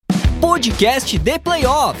Podcast The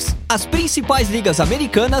Playoffs. As principais ligas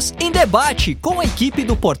americanas em debate com a equipe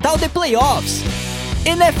do portal The Playoffs.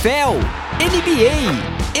 NFL, NBA,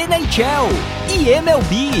 NHL e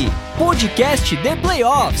MLB. Podcast The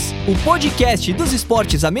Playoffs. O podcast dos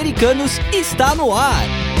esportes americanos está no ar.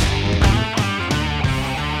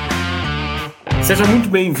 Seja muito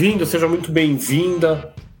bem-vindo, seja muito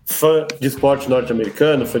bem-vinda, fã de esporte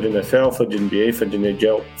norte-americano, fã de NFL, fã de NBA, fã de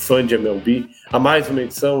NHL, fã de MLB, a mais uma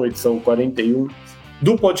edição 41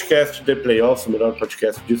 do podcast The Playoffs, o melhor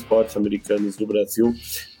podcast de esportes americanos do Brasil,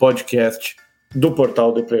 podcast do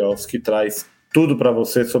portal The Playoffs, que traz tudo para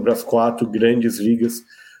você sobre as 4 grandes ligas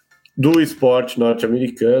do esporte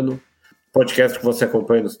norte-americano. Podcast que você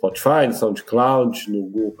acompanha no Spotify, no SoundCloud, no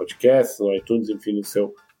Google Podcasts, no iTunes, enfim, no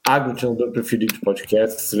seu aglutinador preferido de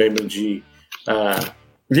podcasts. Se lembra de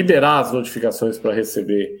liberar as notificações para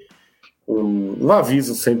receber um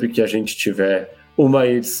aviso sempre que a gente tiver uma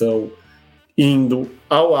edição indo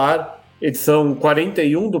ao ar. Edição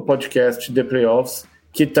 41 do podcast The Playoffs,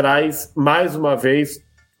 que traz mais uma vez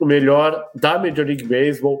o melhor da Major League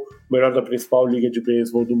Baseball, o melhor da principal liga de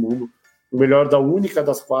beisebol do mundo, o melhor da única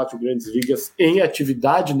das 4 grandes ligas em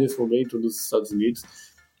atividade nesse momento nos Estados Unidos.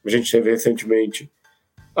 A gente teve recentemente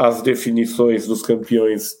as definições dos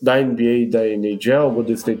campeões da NBA e da NHL,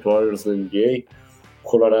 Golden State Warriors na NBA,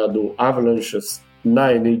 Colorado Avalanches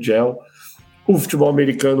na NHL. O futebol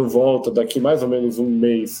americano volta daqui mais ou menos um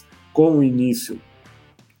mês com o início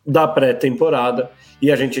da pré-temporada e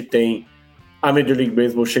a gente tem a Major League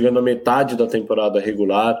Baseball chegando à metade da temporada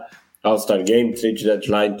regular, All-Star Game, Trade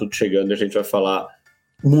Deadline, tudo chegando. A gente vai falar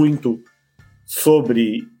muito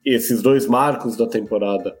sobre esses 2 marcos da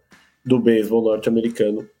temporada do beisebol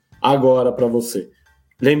norte-americano agora para você.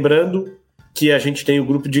 Lembrando que a gente tem o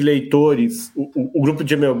grupo de leitores, o grupo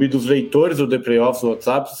de MLB dos leitores do The Playoffs no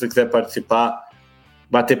WhatsApp. Se você quiser participar,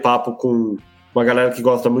 bater papo com uma galera que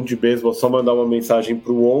gosta muito de beisebol, é só mandar uma mensagem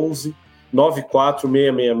para o 11 94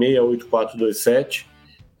 666 8427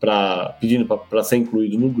 pedindo para ser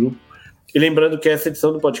incluído no grupo. E lembrando que essa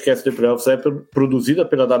edição do podcast The Playoffs é produzida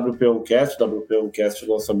pela WP1Cast, WP1Cast,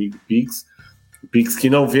 nosso amigo Pix, o Pix que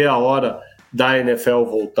não vê a hora da NFL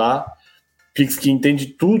voltar, Pix que entende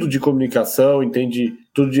tudo de comunicação, entende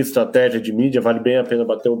tudo de estratégia de mídia. Vale bem a pena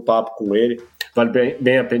bater um papo com ele, vale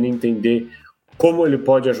bem a pena entender como ele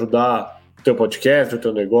pode ajudar o teu podcast, o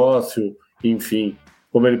teu negócio, enfim,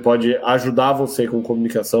 como ele pode ajudar você com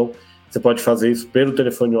comunicação. Você pode fazer isso pelo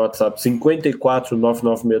telefone WhatsApp 54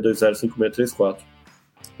 99620 5634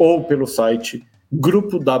 ou pelo site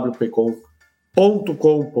grupowpcom.com.br.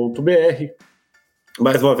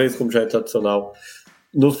 Mais uma vez, como já é tradicional,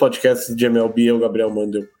 nos podcasts de MLB, eu, Gabriel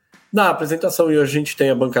Mandel, na apresentação, e hoje a gente tem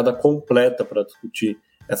a bancada completa para discutir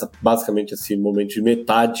basicamente esse momento de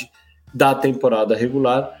metade da temporada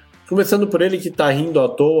regular. Começando por ele que está rindo à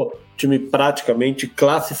toa, time praticamente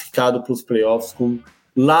classificado para os playoffs com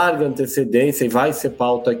larga antecedência e vai ser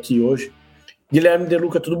pauta aqui hoje. Guilherme De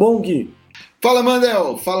Luca, tudo bom, Gui? Fala,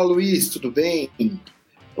 Mandel. Fala, Luiz, tudo bem?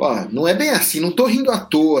 Não é bem assim, não tô rindo à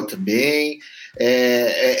toa também.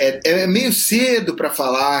 É meio cedo para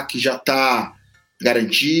falar que já tá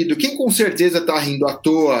garantido. Quem com certeza tá rindo à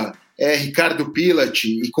toa é Ricardo Pilat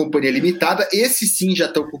e Companhia Limitada. Esses sim já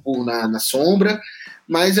estão com o burro na sombra,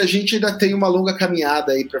 mas a gente ainda tem uma longa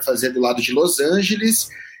caminhada aí para fazer do lado de Los Angeles.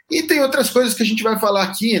 E tem outras coisas que a gente vai falar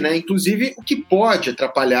aqui, né? Inclusive o que pode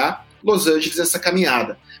atrapalhar Los Angeles nessa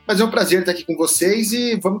caminhada. Mas é um prazer estar aqui com vocês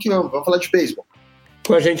e vamos falar de beisebol.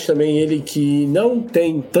 Com a gente também ele que não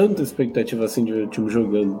tem tanta expectativa assim de ver o time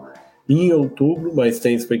jogando em outubro, mas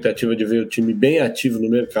tem expectativa de ver o time bem ativo no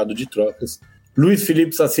mercado de trocas. Luiz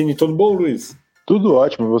Felipe Sassini, tudo bom, Luiz? Tudo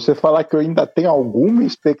ótimo. Você falar que eu ainda tenho alguma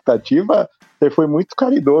expectativa, você foi muito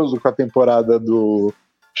caridoso com a temporada do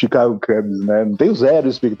Chicago Cubs, né? Não tenho zero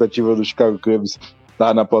expectativa do Chicago Cubs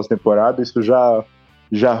estar na pós-temporada, isso já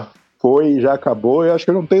foi, já acabou. Eu acho que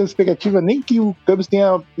eu não tenho expectativa nem que o Cubs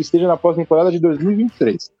esteja na pós-temporada de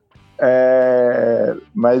 2023.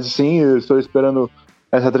 Mas sim, eu estou esperando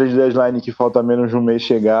essa trade deadline que falta menos de um mês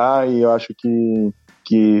chegar, e eu acho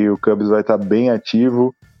que o Cubs vai estar bem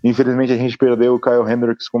ativo. Infelizmente a gente perdeu o Kyle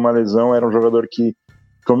Hendricks com uma lesão, era um jogador que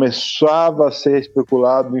começava a ser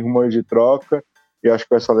especulado em rumores de troca, e eu acho que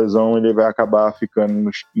com essa lesão ele vai acabar ficando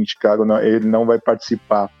em Chicago, ele não vai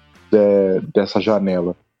participar dessa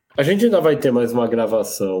janela. A gente ainda vai ter mais uma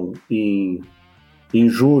gravação em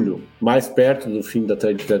julho, mais perto do fim da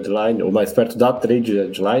trade deadline, ou mais perto da trade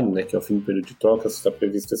deadline, né, que é o fim do período de trocas, está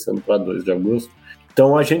previsto esse ano para 2 de agosto.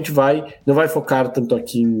 Então a gente não vai focar tanto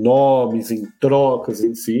aqui em nomes, em trocas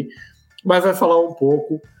em si, mas vai falar um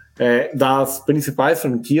pouco das principais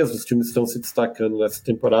franquias, dos times que estão se destacando nessa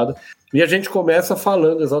temporada. E a gente começa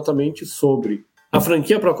falando exatamente sobre a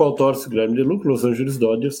franquia para a qual torce o Guilherme Deluc, Los Angeles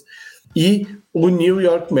Dodgers, e o New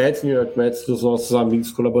York Mets dos nossos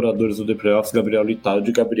amigos colaboradores do The Playoffs, Gabriel Litaldi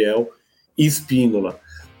e Gabriel Espínola.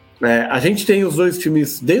 A gente tem os dois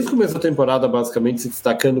times, desde o começo da temporada, basicamente, se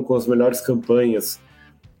destacando com as melhores campanhas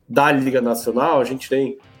da Liga Nacional. A gente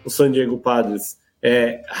tem o San Diego Padres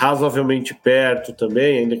razoavelmente perto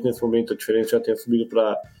também, ainda que nesse momento a diferença já tenha subido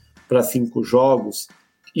para 5 jogos.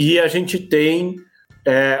 E a gente tem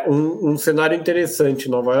um cenário interessante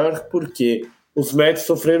em Nova York, porque os Mets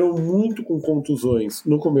sofreram muito com contusões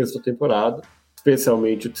no começo da temporada,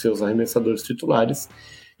 especialmente de seus arremessadores titulares,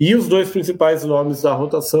 e os dois principais nomes da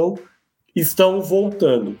rotação estão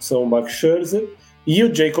voltando, são o Max Scherzer e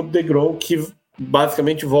o Jacob deGrom, que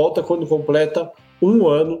basicamente volta quando completa 1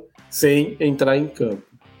 ano sem entrar em campo.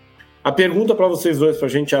 A pergunta para vocês dois, para a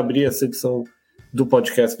gente abrir essa edição do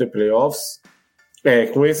podcast The Playoffs,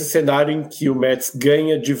 com esse cenário em que o Mets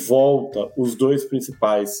ganha de volta os dois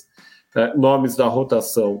principais nomes da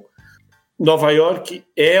rotação, Nova York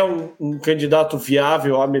é um candidato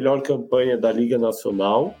viável à melhor campanha da Liga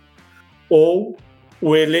Nacional, ou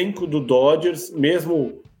o elenco do Dodgers,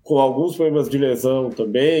 mesmo com alguns problemas de lesão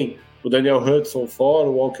também, o Daniel Hudson fora,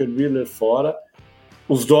 o Walker Buehler fora,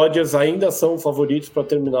 os Dodgers ainda são favoritos para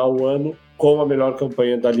terminar o ano com a melhor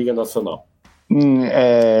campanha da Liga Nacional?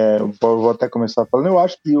 Vou até começar falando. Eu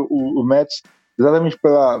acho que o Mets, exatamente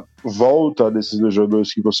pela volta desses dois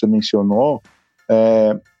jogadores que você mencionou,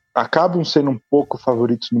 acabam sendo um pouco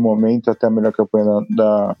favoritos no momento até a melhor campanha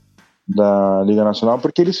da Liga Nacional,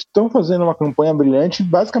 porque eles estão fazendo uma campanha brilhante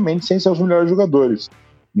basicamente sem ser os melhores jogadores,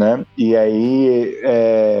 né? E aí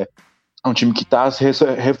é um time que está se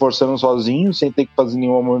reforçando sozinho, sem ter que fazer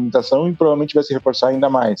nenhuma movimentação, e provavelmente vai se reforçar ainda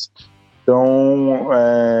mais. Então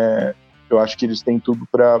eu acho que eles têm tudo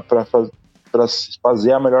para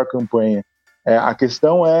fazer a melhor campanha. A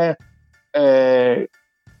questão é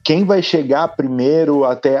quem vai chegar primeiro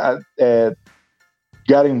até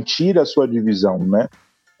garantir a sua divisão, né?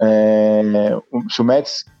 Se o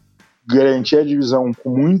Mets garantir a divisão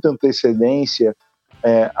com muita antecedência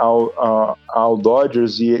ao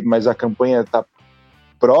Dodgers, mas a campanha está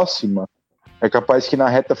próxima, é capaz que na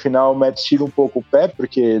reta final o Mets tire um pouco o pé,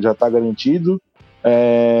 porque já está garantido,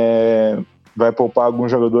 vai poupar alguns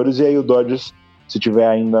jogadores, e aí o Dodgers, se tiver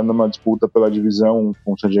ainda numa disputa pela divisão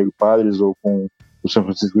com o San Diego Padres ou com o San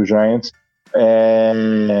Francisco Giants,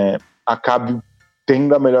 acabe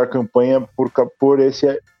tendo a melhor campanha por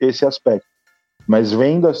esse aspecto. Mas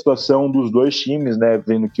vendo a situação dos dois times, né,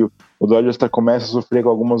 vendo que o Dodgers começa a sofrer com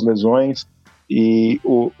algumas lesões e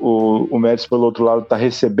o Mets, pelo outro lado, está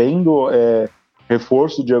recebendo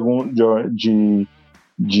reforço de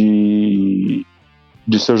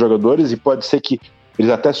seus jogadores, e pode ser que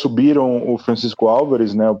eles até subiram o Francisco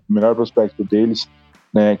Álvares, né, o melhor prospecto deles,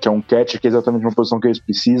 né, que é um catcher, que é exatamente uma posição que eles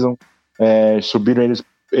precisam. Subiram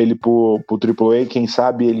ele pro AAA, quem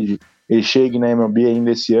sabe ele chegue na MLB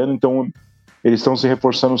ainda esse ano. Então eles estão se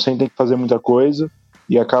reforçando sem ter que fazer muita coisa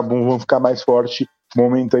e vão ficar mais fortes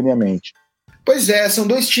momentaneamente. Pois são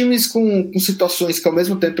dois times com situações que ao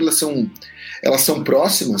mesmo tempo elas são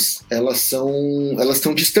próximas, elas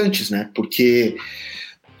estão distantes, né? Porque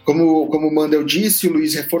como o Mandel disse, o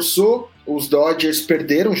Luiz reforçou, os Dodgers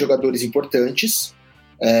perderam jogadores importantes,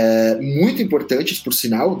 muito importantes, por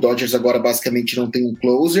sinal. O Dodgers agora basicamente não tem um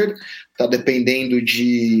closer, está dependendo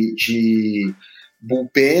de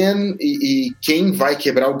bullpen, e quem vai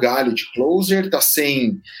quebrar o galho de closer tá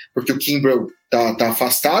sem, porque o Kimbrel tá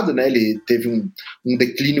afastado, né? Ele teve um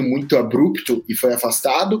declínio muito abrupto e foi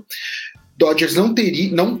afastado. Dodgers não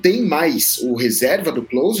tem mais o reserva do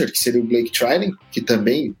closer, que seria o Blake Treinen, que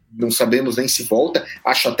também não sabemos nem se volta,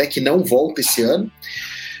 acho até que não volta esse ano.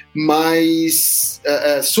 Mas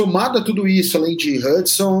somado a tudo isso, além de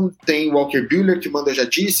Hudson, tem Walker Buehler, que o Manda já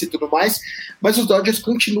disse e tudo mais, mas os Dodgers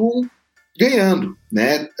continuam ganhando,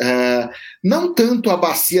 né? Não tanto a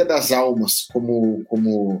bacia das almas,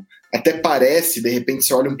 como até parece. De repente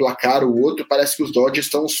você olha um placar ou outro, parece que os Dodgers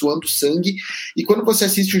estão suando sangue, e quando você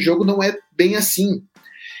assiste o jogo não é bem assim.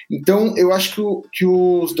 Então eu acho que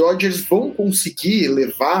os Dodgers vão conseguir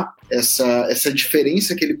levar essa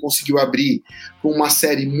diferença que ele conseguiu abrir com uma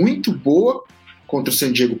série muito boa contra o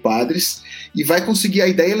San Diego Padres, e vai conseguir, a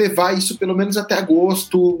ideia é levar isso pelo menos até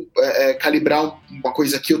agosto, calibrar uma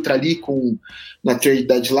coisa aqui, outra ali na trade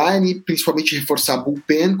deadline, principalmente reforçar a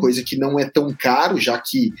bullpen, coisa que não é tão caro, já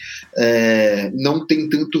que não tem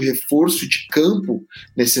tanto reforço de campo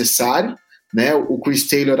necessário, né? O Chris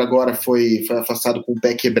Taylor agora foi afastado com o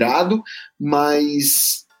pé quebrado,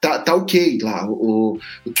 mas tá ok lá. O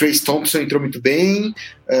Trace Thompson entrou muito bem,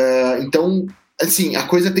 então, assim, a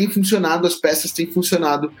coisa tem funcionado, as peças têm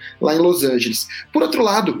funcionado lá em Los Angeles. Por outro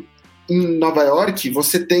lado, em Nova York,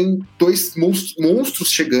 você tem 2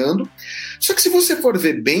 monstros chegando, só que se você for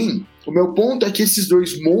ver bem, o meu ponto é que esses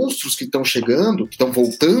 2 monstros que estão chegando, que estão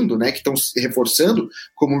voltando, né, que estão se reforçando,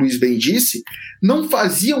 como o Luiz bem disse, não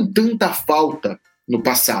faziam tanta falta no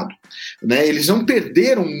passado, né? Eles não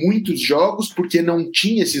perderam muitos jogos porque não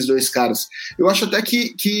tinha esses 2 caras. Eu acho até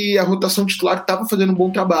que a rotação titular estava fazendo um bom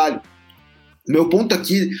trabalho. Meu ponto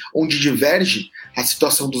aqui, onde diverge a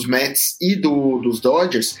situação dos Mets e dos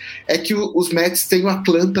Dodgers, é que os Mets têm o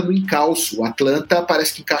Atlanta no encalço. O Atlanta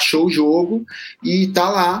parece que encaixou o jogo e está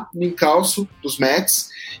lá no encalço dos Mets,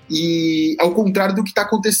 e ao contrário do que está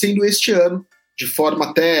acontecendo este ano, de forma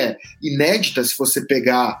até inédita, se você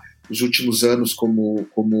pegar os últimos anos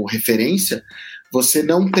como referência, você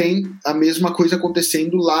não tem a mesma coisa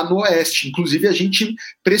acontecendo lá no Oeste. Inclusive, a gente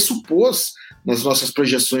pressupôs nas nossas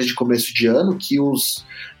projeções de começo de ano que o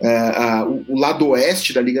lado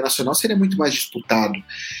Oeste da Liga Nacional seria muito mais disputado.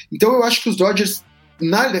 Então, eu acho que os Dodgers,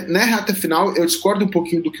 na reta final, eu discordo um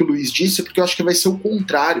pouquinho do que o Luiz disse, porque eu acho que vai ser o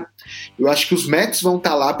contrário. Eu acho que os Mets vão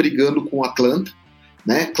estar lá brigando com o Atlanta,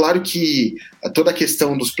 né? Claro que toda a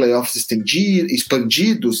questão dos playoffs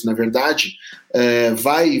expandidos, na verdade,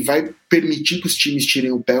 vai permitir que os times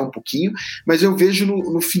tirem o pé um pouquinho, mas eu vejo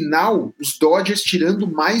no final os Dodgers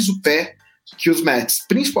tirando mais o pé que os Mets,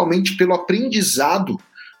 principalmente pelo aprendizado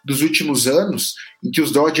dos últimos anos, em que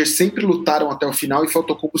os Dodgers sempre lutaram até o final e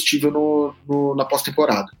faltou combustível na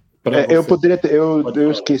pós-temporada.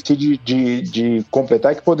 Eu esqueci de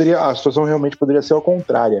completar que a situação realmente poderia ser ao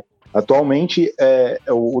contrário. Atualmente,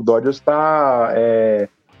 o Dodgers está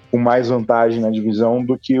com mais vantagem na divisão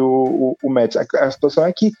do que o Mets. A situação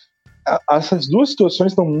é que essas 2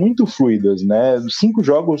 situações estão muito fluidas, né? 5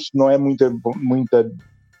 jogos não é muita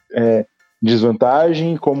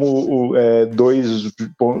desvantagem, como 2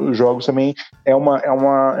 jogos também é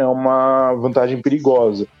uma vantagem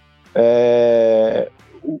perigosa.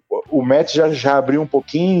 O Mets já abriu um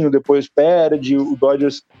pouquinho, depois perde, o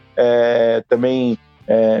Dodgers também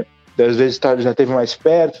às vezes já teve mais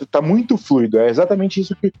perto, está muito fluido. É exatamente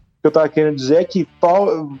isso que eu estava querendo dizer, que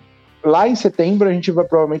lá em setembro a gente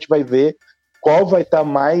provavelmente vai ver qual vai estar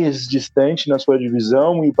mais distante na sua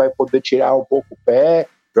divisão e vai poder tirar um pouco o pé.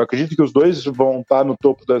 Eu acredito que os 2 vão estar no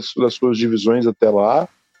topo das suas divisões até lá.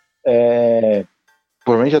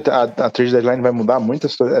 Provavelmente a trade deadline vai mudar muito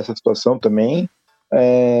essa situação também,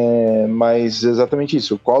 mas exatamente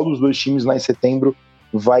isso. Qual dos 2 times lá em setembro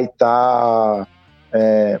vai estar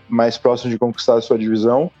mais próximo de conquistar a sua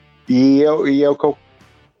divisão, e é o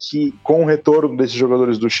que com o retorno desses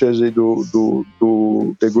jogadores do Scherzer e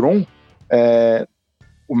do DeGrom,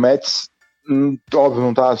 o Mets, óbvio,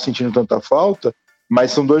 não está sentindo tanta falta,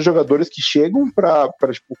 mas são 2 jogadores que chegam para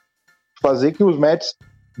fazer que os Mets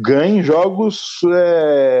ganhem jogos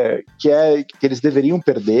que eles deveriam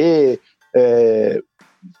perder,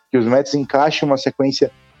 que os Mets encaixem uma sequência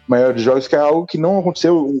maior de jogos, que é algo que não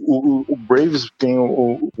aconteceu. O Braves, quem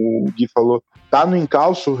o Gui falou, tá no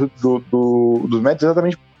encalço dos Mets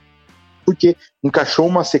exatamente porque encaixou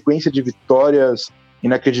uma sequência de vitórias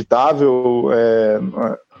inacreditável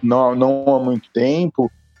não há muito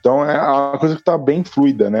tempo. Então é uma coisa que está bem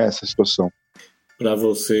fluida, né, essa situação. Para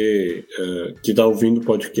você que está ouvindo o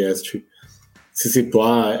podcast se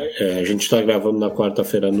situar, a gente está gravando na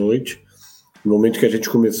quarta-feira à noite. No momento que a gente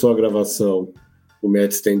começou a gravação, o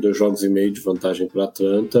Mets tem 2 jogos e meio de vantagem para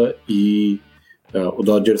Atlanta e o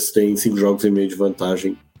Dodgers tem 5 jogos e meio de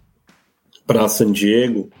vantagem para San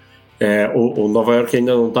Diego. O Nova York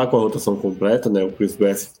ainda não está com a rotação completa, né? O Chris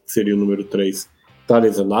Bassitt, que seria o número 3, está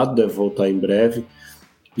lesionado, deve voltar em breve.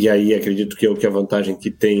 E aí acredito que a vantagem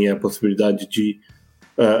que tem é a possibilidade de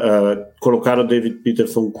colocar o David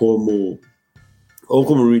Peterson como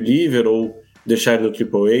reliever ou deixar ele no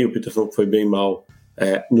AAA. O Peterson foi bem mal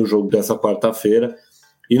no jogo dessa quarta-feira.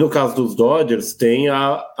 E no caso dos Dodgers, tem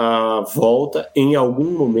a volta em algum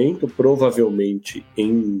momento, provavelmente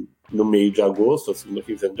no meio de agosto, a segunda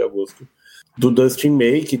quinzena de agosto, do Dustin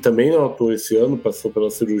May, que também não atuou esse ano, passou pela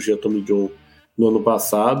cirurgia Tommy John no ano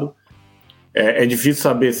passado. É difícil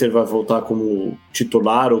saber se ele vai voltar como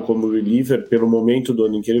titular ou como reliever pelo momento do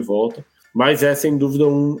ano em que ele volta, mas é sem dúvida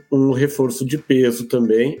um reforço de peso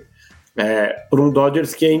também, para um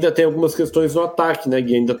Dodgers que ainda tem algumas questões no ataque, né?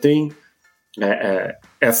 Que ainda tem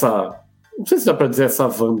essa, não sei se dá para dizer essa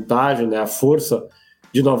vantagem, né? A força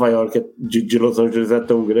de Nova York, de Los Angeles é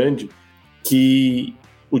tão grande que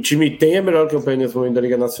o time tem a melhor campanha nesse momento da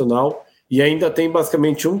Liga Nacional e ainda tem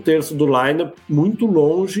basicamente 1/3 do lineup muito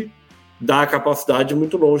longe da capacidade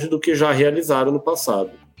muito longe do que já realizaram no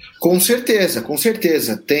passado. Com certeza, com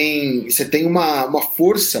certeza. Você tem uma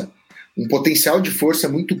força, um potencial de força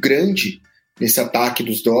muito grande nesse ataque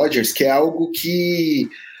dos Dodgers, que é algo que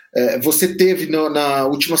você teve na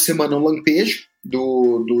última semana um lampejo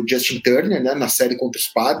do Justin Turner, né, na série contra os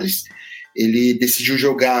Padres. Ele decidiu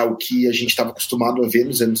jogar o que a gente estava acostumado a ver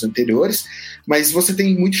nos anos anteriores, mas você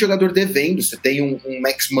tem muito jogador devendo. Você tem um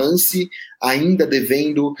Max Muncy ainda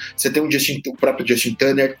devendo, você tem o próprio Justin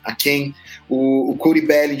Turner, o Cody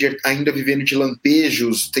Bellinger ainda vivendo de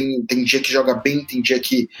lampejos, tem dia que joga bem, tem dia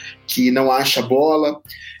que não acha a bola.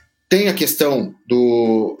 Tem a questão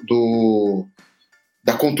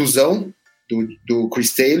da contusão do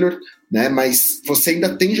Chris Taylor, né? Mas você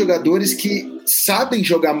ainda tem jogadores que sabem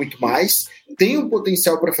jogar muito mais, têm um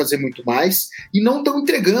potencial para fazer muito mais e não estão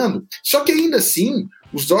entregando. Só que ainda assim,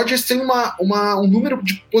 os Dodgers têm um número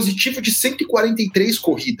positivo de 143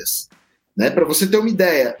 corridas, né? Para você ter uma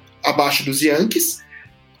ideia, abaixo dos Yankees,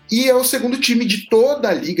 e é o segundo time de toda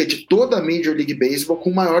a liga, de toda a Major League Baseball,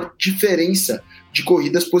 com maior diferença de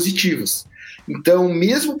corridas positivas. Então,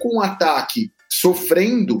 mesmo com o ataque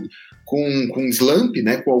sofrendo com slump,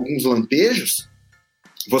 né, com alguns lampejos,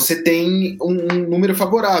 você tem um número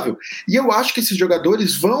favorável. E eu acho que esses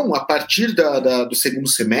jogadores vão, a partir do segundo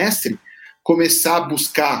semestre, começar a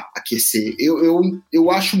buscar aquecer.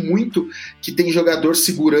 Eu acho muito que tem jogador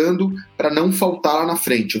segurando para não faltar lá na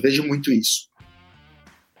frente. Eu vejo muito isso.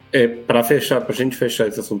 Para a gente fechar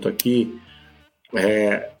esse assunto aqui,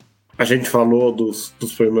 a gente falou dos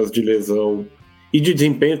problemas de lesão e de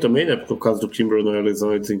desempenho também, né? Porque o caso do Kimbrel não é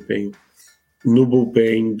lesão, é desempenho no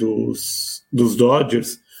bullpen dos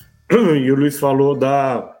Dodgers. E o Luiz falou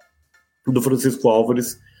do Francisco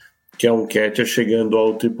Álvares, que é um catcher chegando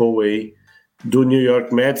ao AAA do New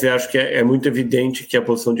York Mets. E acho que é muito evidente que a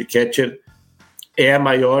posição de catcher é a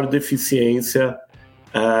maior deficiência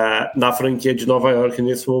na franquia de Nova York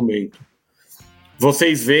nesse momento.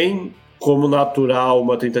 Vocês veem como natural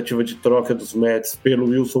uma tentativa de troca dos Mets pelo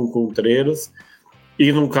Wilson Contreras,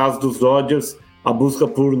 e no caso dos Dodgers, a busca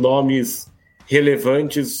por nomes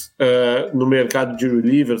relevantes no mercado de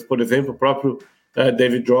relievers, por exemplo, o próprio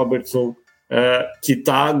David Robertson, que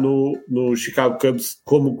está no Chicago Cubs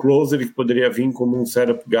como closer, que poderia vir como um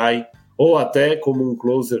setup guy, ou até como um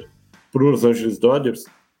closer para os Los Angeles Dodgers?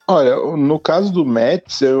 Olha, no caso do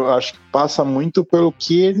Mets, eu acho que passa muito pelo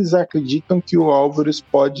que eles acreditam que o Álvares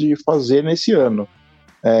pode fazer nesse ano.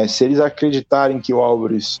 Se eles acreditarem que o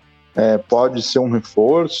Álvares pode ser um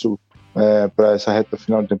reforço para essa reta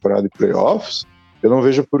final de temporada de playoffs, eu não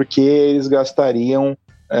vejo por que eles gastariam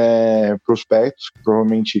prospectos, que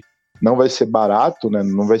provavelmente não vai ser barato, né?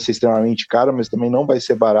 Não vai ser extremamente caro, mas também não vai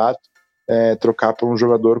ser barato trocar por um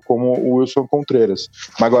jogador como o Wilson Contreras.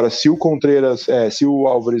 Mas agora, se o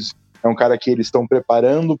Álvares é um cara que eles estão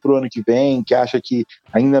preparando para o ano que vem, que acha que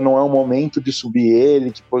ainda não é o momento de subir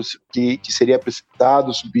ele, que seria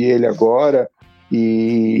precipitado subir ele agora,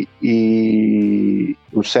 e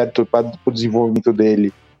o certo para o desenvolvimento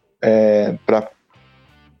dele,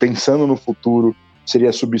 pensando no futuro,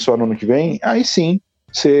 seria subir só no ano que vem, aí sim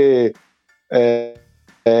você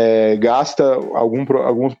gasta algum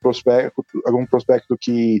prospecto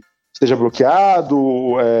que esteja bloqueado,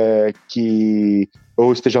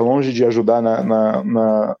 ou esteja longe de ajudar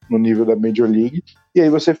no nível da Major League, e aí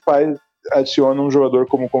você adiciona um jogador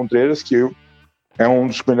como o Contreras, que é um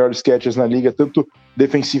dos melhores catchers na liga, tanto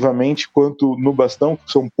defensivamente quanto no bastão,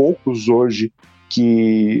 que são poucos hoje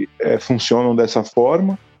que funcionam dessa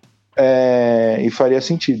forma, e faria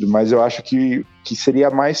sentido, mas eu acho que seria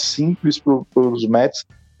mais simples para os Mets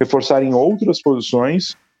reforçarem outras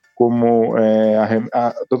posições, como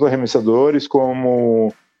tanto arremessadores,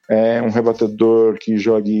 como um rebatedor que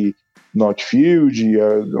jogue no outfield,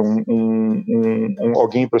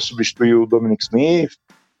 alguém para substituir o Dominic Smith,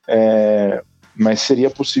 mas seria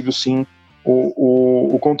possível sim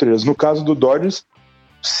o Contreras. No caso do Dodgers,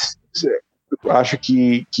 acho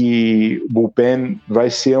que o bullpen vai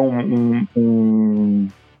ser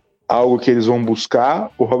algo que eles vão buscar.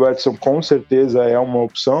 O Robertson com certeza é uma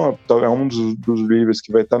opção, é um dos relievers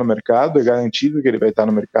que vai estar no mercado, é garantido que ele vai estar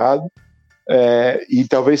no mercado, e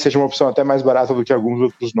talvez seja uma opção até mais barata do que alguns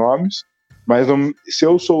outros nomes, mas se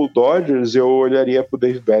eu sou o Dodgers, eu olharia para o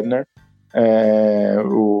Dave Bednar,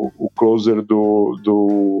 o closer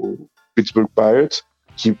do Pittsburgh Pirates,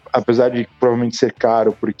 que apesar de provavelmente ser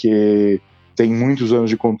caro porque tem muitos anos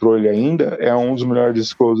de controle ainda, é um dos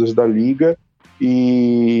melhores closers da liga,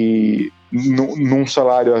 e num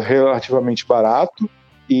salário relativamente barato,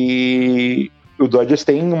 e o Dodgers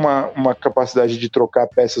tem uma capacidade de trocar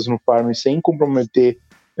peças no farm sem comprometer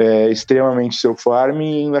extremamente seu farm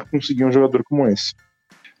e ainda conseguir um jogador como esse.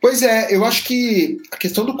 Pois é, eu acho que a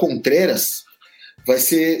questão do Contreras vai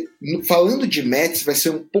ser, falando de Mets, vai ser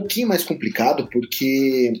um pouquinho mais complicado,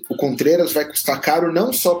 porque o Contreras vai custar caro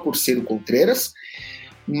não só por ser o Contreras,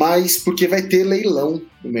 mas porque vai ter leilão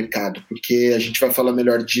no mercado, porque a gente vai falar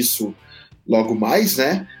melhor disso logo mais,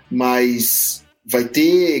 né? Mas vai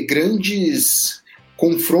ter grandes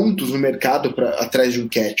confrontos no mercado atrás de um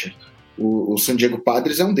catcher. O San Diego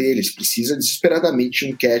Padres é um deles, precisa desesperadamente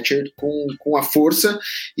de um catcher com a força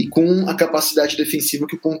e com a capacidade defensiva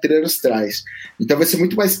que o Contreras traz. Então vai ser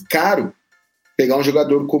muito mais caro pegar um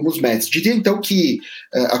jogador como os Mets. Diria então que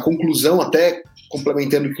a conclusão, até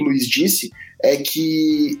complementando o que o Luiz disse, é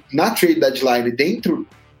que na trade deadline, dentro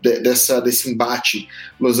desse embate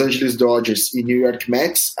Los Angeles Dodgers e New York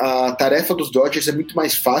Mets, a tarefa dos Dodgers é muito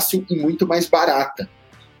mais fácil e muito mais barata,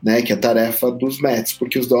 né, que a tarefa dos Mets,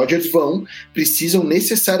 porque os Dodgers precisam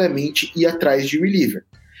necessariamente ir atrás de reliever.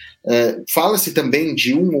 Fala-se também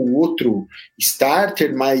de um ou outro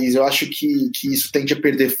starter, mas eu acho que isso tende a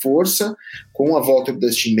perder força com a volta do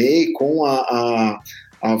Dustin May, com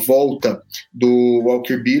a volta do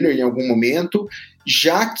Walker Buehler em algum momento,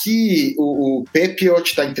 já que o Pepiot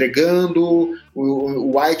está entregando,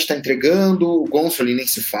 o White está entregando, o Gonsolin nem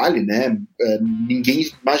se fale, né? Ninguém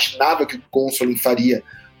imaginava que o Gonsolin faria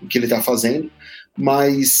o que ele está fazendo,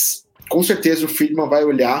 mas com certeza o Friedman vai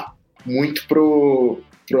olhar muito para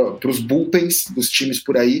os bullpens dos times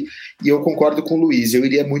por aí, e eu concordo com o Luiz, eu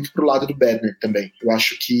iria muito para o lado do Bednar também. Eu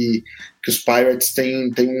acho que os Pirates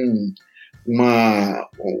têm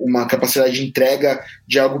uma capacidade de entrega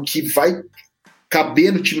de algo que vai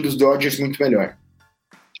caber no time dos Dodgers muito melhor.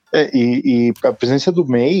 E a presença do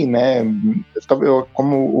May, né,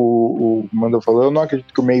 como o Manda falou, eu não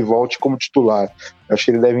acredito que o May volte como titular. Eu acho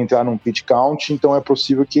que ele deve entrar num pitch count, então é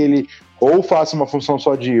possível que ele ou faça uma função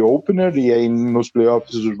só de opener e aí nos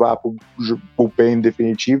playoffs vá para o bullpen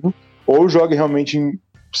definitivo, ou jogue realmente,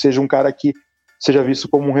 seja um cara que seja visto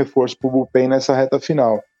como um reforço para o bullpen nessa reta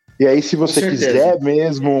final. E aí, se você quiser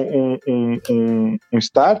mesmo um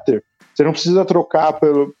starter, você não precisa trocar,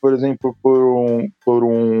 por exemplo, por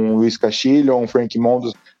um Luiz Castilho ou um Frank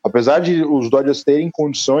Montas. Apesar de os Dodgers terem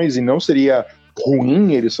condições, e não seria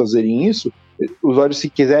ruim eles fazerem isso, os Dodgers, se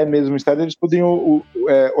quiser mesmo starter, eles poderiam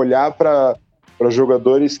olhar para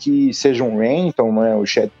jogadores que sejam rental, né? O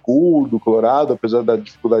Chad Kuhl do Colorado, apesar da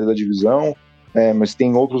dificuldade da divisão, mas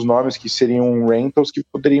tem outros nomes que seriam rentals que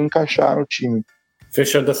poderiam encaixar no time.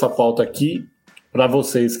 Fechando essa pauta aqui, para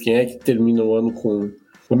vocês, quem é que termina o ano com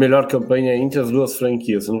a melhor campanha entre as duas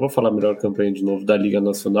franquias? Eu não vou falar a melhor campanha de novo da Liga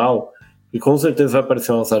Nacional, e com certeza vai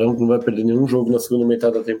aparecer um azarão que não vai perder nenhum jogo na segunda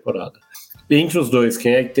metade da temporada. Entre os dois,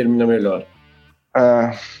 quem é que termina melhor?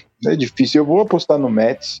 É difícil. Eu vou apostar no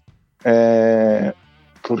Mets,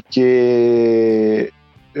 porque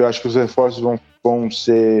eu acho que os reforços vão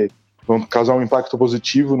causar um impacto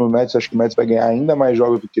positivo no Mets. Acho que o Mets vai ganhar ainda mais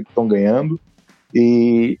jogos do que estão ganhando.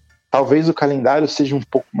 E talvez o calendário seja um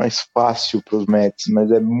pouco mais fácil para os Mets,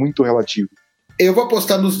 mas é muito relativo. Eu vou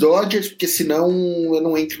apostar nos Dodgers, porque senão eu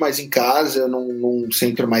não entro mais em casa, eu não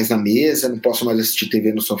sento mais na mesa, não posso mais assistir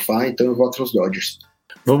TV no sofá, então eu voto nos Dodgers.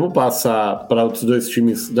 Vamos passar para outros dois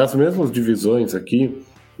times das mesmas divisões aqui,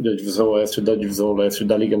 da divisão oeste e da divisão leste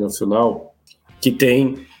da Liga Nacional, que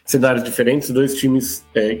tem cenários diferentes, dois times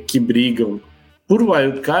que brigam por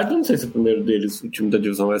wild card. Não sei se o primeiro deles, o time da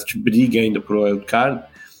divisão oeste, briga ainda por wild card,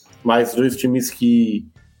 mas dois times que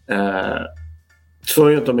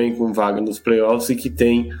sonham também com vaga nos playoffs e que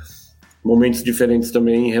têm momentos diferentes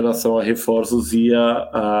também em relação a reforços e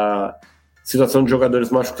a situação de jogadores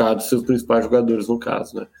machucados, seus principais jogadores no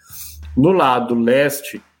caso, né? No lado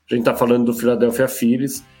leste, a gente está falando do Philadelphia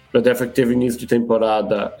Phillies. Philadelphia que teve início de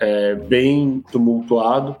temporada bem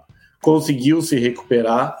tumultuado, conseguiu se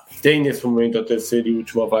recuperar, tem nesse momento a terceira e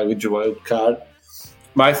última vaga de wild card,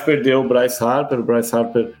 mas perdeu o Bryce Harper. O Bryce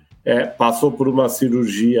Harper passou por uma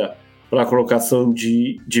cirurgia para a colocação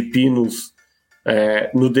de pinos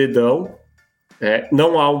no dedão.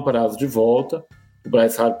 Não há um prazo de volta. O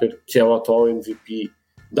Bryce Harper, que é o atual MVP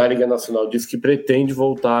da Liga Nacional, diz que pretende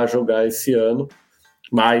voltar a jogar esse ano,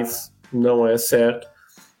 mas não é certo.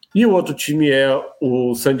 E o outro time é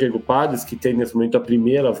o San Diego Padres, que tem nesse momento a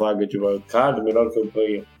primeira vaga de wild card, a melhor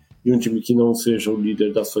campanha de um time que não seja o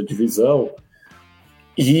líder da sua divisão,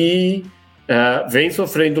 e vem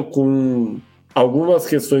sofrendo com algumas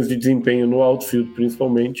questões de desempenho no outfield,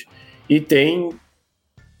 principalmente, e tem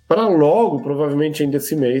para logo, provavelmente ainda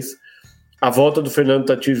esse mês, a volta do Fernando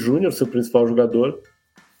Tatis Jr., seu principal jogador,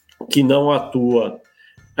 que não atuou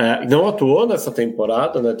nessa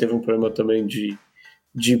temporada, né? Teve um problema também de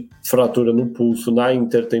de fratura no pulso na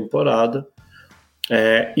intertemporada.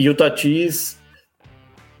 E o Tatis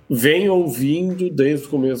vem ouvindo desde o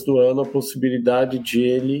começo do ano a possibilidade de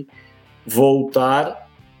ele voltar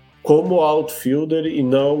como outfielder e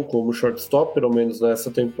não como shortstop, pelo menos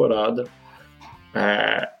nessa temporada,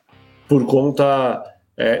 por conta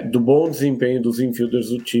do bom desempenho dos infielders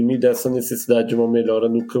do time e dessa necessidade de uma melhora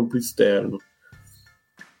no campo externo.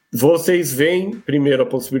 Vocês veem, primeiro, a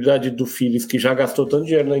possibilidade do Phillies, que já gastou tanto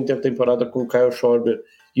dinheiro na intertemporada com o Kyle Schwarber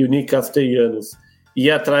e o Nick Castellanos,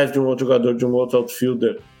 ir atrás de um outro jogador, de um outro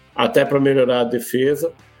outfielder, até para melhorar a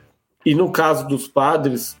defesa. E no caso dos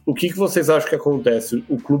Padres, o que vocês acham que acontece?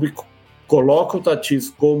 O clube coloca o Tatis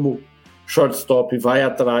como shortstop e vai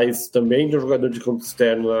atrás também de um jogador de campo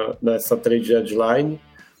externo nessa trade deadline?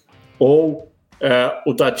 Ou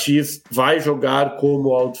o Tatis vai jogar como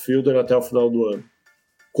outfielder até o final do ano?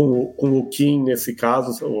 Com o Kim, nesse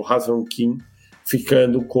caso, o Ha-Seong Kim,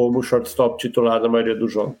 ficando como shortstop titular na maioria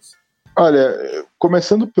dos jogos. Olha,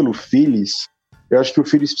 começando pelo Phillies, eu acho que o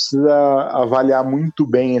Phillies precisa avaliar muito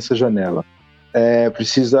bem essa janela.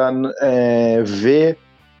 Precisa ver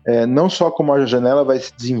não só como a janela vai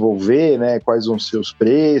se desenvolver, né, quais vão ser os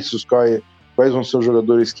preços, quais vão ser os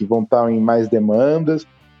jogadores que vão estar em mais demandas,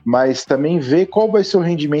 mas também ver qual vai ser o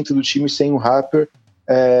rendimento do time sem o Harper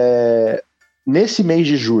nesse mês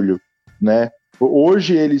de julho, né?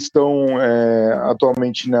 Hoje eles estão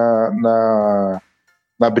atualmente na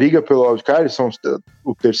briga pelo wildcard, eles são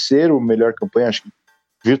o terceiro melhor campanha, acho que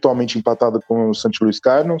virtualmente empatado com o St. Louis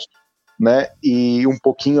Cardinals, né? E um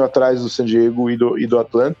pouquinho atrás do San Diego e do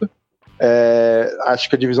Atlanta. Acho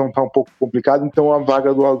que a divisão está um pouco complicada, então a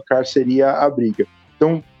vaga do wildcard seria a briga.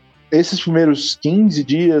 Então, esses primeiros 15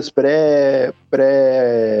 dias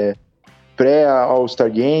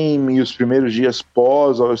pré-All-Star Game e os primeiros dias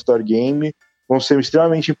pós-All-Star Game vão ser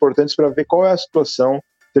extremamente importantes para ver qual é a situação,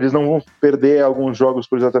 se eles não vão perder alguns jogos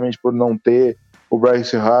exatamente por não ter o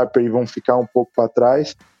Bryce Harper e vão ficar um pouco para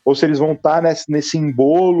trás, ou se eles vão estar nesse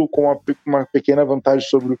embolo com uma pequena vantagem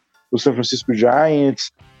sobre o San Francisco Giants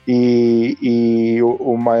e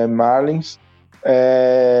o Miami Marlins,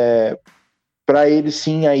 para eles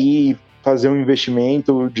sim aí fazer um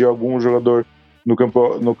investimento de algum jogador no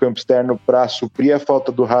campo externo para suprir a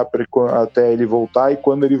falta do Harper até ele voltar, e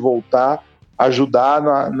quando ele voltar, ajudar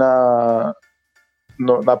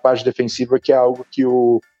na parte defensiva, que é algo que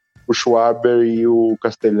o Schwarber e o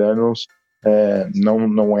Castellanos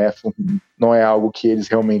não é algo que eles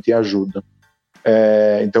realmente ajudam.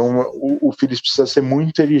 Então o Phillies precisa ser muito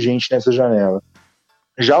inteligente nessa janela.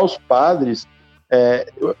 Já os Padres,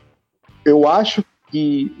 eu acho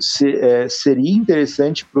que seria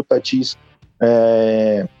interessante para o Tatis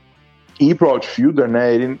ir para o outfielder,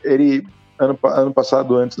 né? Ele ano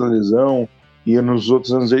passado, antes da lesão, e nos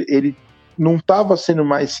outros anos, ele não estava sendo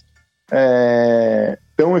mais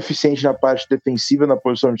tão eficiente na parte defensiva, na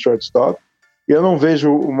posição de shortstop. Eu não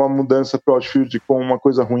vejo uma mudança para o outfield como uma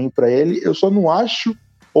coisa ruim para ele. Eu só não acho,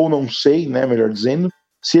 ou não sei, né, melhor dizendo,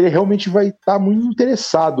 se ele realmente vai estar muito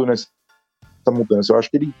interessado nessa mudança. Eu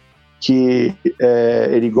acho que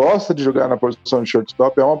ele gosta de jogar na posição de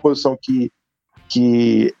shortstop, é uma posição que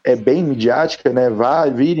é bem midiática, né?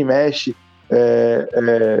 Vira e mexe.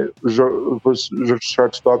 Os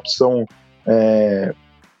shortstops são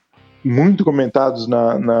muito comentados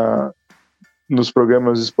nos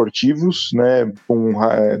programas esportivos, né?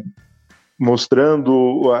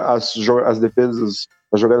 Mostrando as jogadas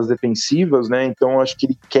defensivas, né? Então acho que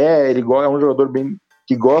ele é um jogador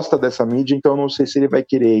que gosta dessa mídia, então não sei se ele vai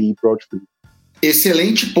querer ir para o outfield.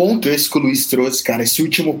 Excelente ponto esse que o Luiz trouxe, cara. Esse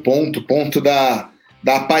último ponto da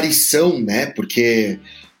aparição, né? Porque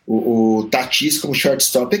o Tatis como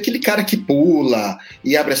shortstop é aquele cara que pula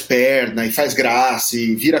e abre as pernas e faz graça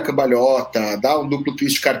e vira a cambalhota, dá um duplo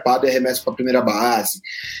twist carpado e arremessa para a primeira base.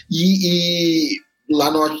 E lá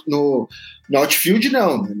no outfield,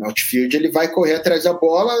 não. No outfield ele vai correr atrás da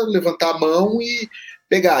bola, levantar a mão e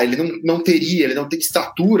pegar. Ele não tem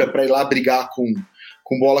estatura para ir lá brigar com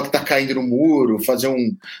bola que está caindo no muro, fazer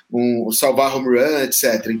salvar home run,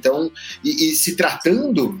 etc. Então, e se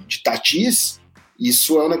tratando de Tatis,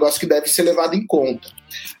 isso é um negócio que deve ser levado em conta.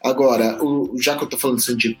 Agora, já que eu estou falando de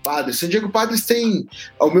San Diego Padres tem,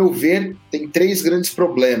 ao meu ver, tem 3 grandes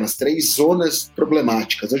problemas, 3 zonas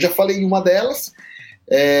problemáticas. Eu já falei em uma delas,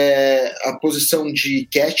 a posição de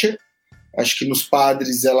catcher. Acho que nos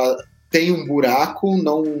Padres ela tem um buraco,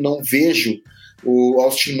 não vejo o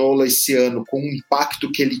Austin Nola esse ano com o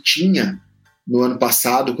impacto que ele tinha no ano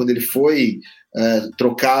passado, quando ele foi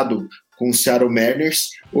trocado com o Seattle Mariners.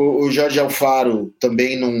 O Jorge Alfaro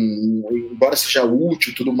também, embora seja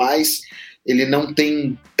útil e tudo mais, ele não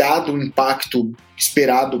tem dado o impacto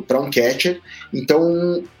esperado para um catcher,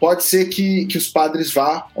 então pode ser que os Padres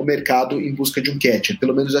vá ao mercado em busca de um catcher,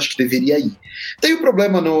 pelo menos acho que deveria ir. Tem um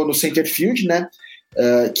problema no center field, né,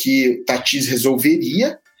 que Tatis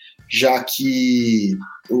resolveria, já que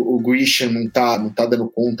o Grisham não tá dando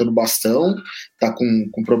conta no bastão, tá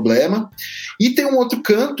com problema. E tem um outro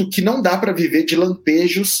canto que não dá para viver de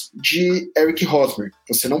lampejos de Eric Hosmer.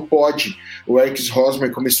 Você não pode. O Eric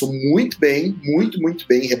Hosmer começou muito bem, muito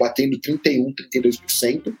bem, rebatendo 31%,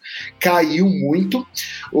 32%, caiu muito.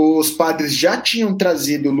 Os Padres já tinham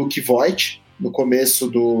trazido o Luke Voit no começo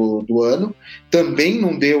do ano, também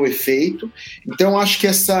não deu efeito. Então acho que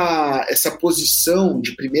essa posição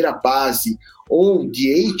de primeira base ou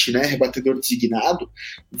DH, né, rebatedor designado,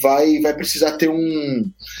 vai precisar ter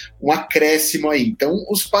um acréscimo aí. Então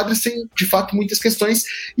os Padres têm de fato muitas questões,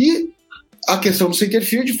 e a questão do center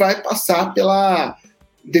field vai passar pela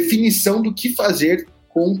definição do que fazer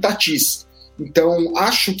com o Tatis. Então,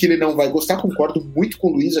 acho que ele não vai gostar, concordo muito com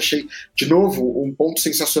o Luiz, achei, de novo, um ponto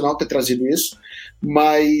sensacional ter trazido isso,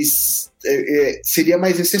 mas seria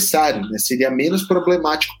mais necessário, né? Seria menos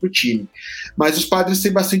problemático para o time. Mas os Padres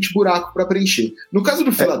têm bastante buraco para preencher. No caso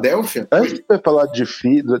do Philadelphia... Antes de você falar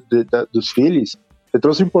dos Phillies, você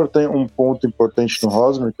trouxe um ponto importante no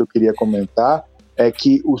Hosmer que eu queria comentar, é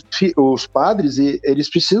que os Padres, eles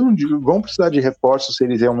vão precisar de reforços se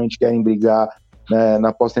eles realmente querem brigar, né,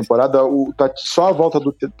 na pós-temporada. Só a volta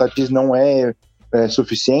do Tatis não é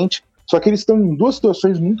suficiente, só que eles estão em duas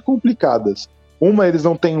situações muito complicadas. Uma, eles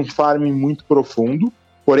não têm um farm muito profundo,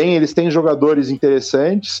 porém eles têm jogadores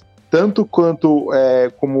interessantes, tanto quanto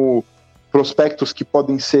como prospectos que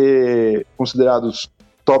podem ser considerados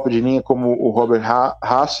top de linha, como o Robert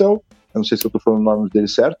Hassell, eu não sei se eu estou falando o nome dele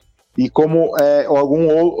certo, e como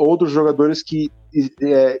outros jogadores que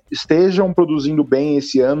estejam produzindo bem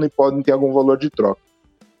esse ano e podem ter algum valor de troca.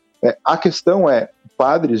 A questão o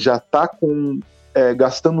Padres já está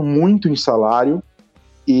gastando muito em salário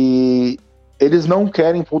e eles não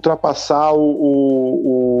querem ultrapassar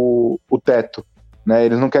o teto, né?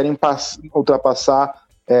 Eles não querem ultrapassar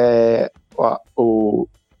o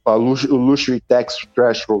Luxury Tax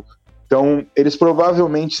Threshold. Então, eles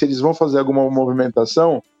provavelmente, se eles vão fazer alguma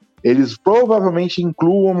movimentação, eles provavelmente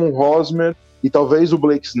incluam o Hosmer e talvez o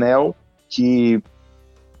Blake Snell, que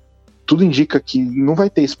tudo indica que não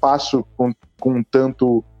vai ter espaço com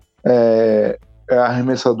tanto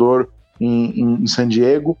arremessador em San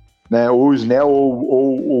Diego, né? Ou o Snell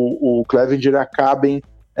ou o Clevenger acabem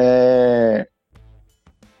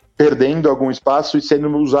perdendo algum espaço e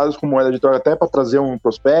sendo usados como moeda de troca até para trazer um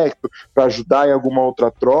prospecto, para ajudar em alguma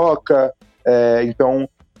outra troca. Então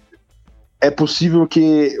é possível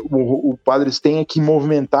que o Padres tenha que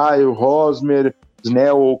movimentar o Hosmer,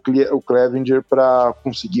 Snell ou o Clevenger para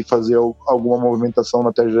conseguir fazer alguma movimentação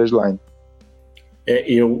na trade deadline.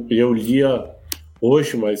 Eu lia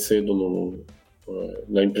hoje mais cedo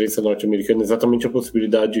na imprensa norte-americana exatamente a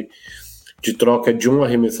possibilidade de troca de um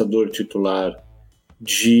arremessador titular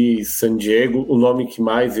de San Diego. O nome que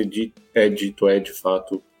mais é dito de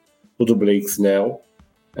fato o do Blake Snell.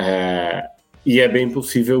 E é bem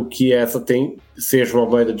possível que essa seja uma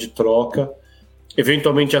moeda de troca,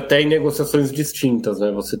 eventualmente até em negociações distintas,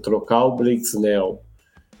 né? Você trocar o Blake Snell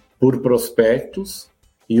por prospectos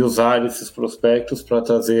e usar esses prospectos para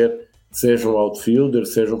trazer, seja um outfielder,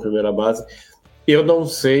 seja uma primeira base. Eu não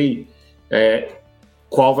sei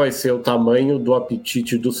qual vai ser o tamanho do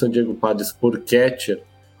apetite do San Diego Padres por catcher.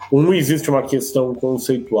 Existe uma questão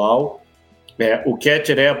conceitual. O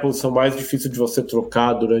catcher é a posição mais difícil de você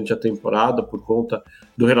trocar durante a temporada por conta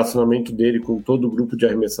do relacionamento dele com todo o grupo de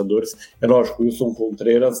arremessadores. É lógico, o Wilson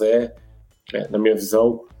Contreras na minha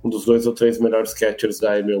visão, um dos 2 ou 3 melhores catchers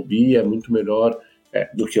da MLB, é muito melhor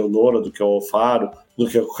do que o Nola, do que o Alfaro, do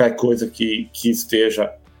que qualquer coisa que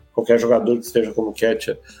esteja, qualquer jogador que esteja como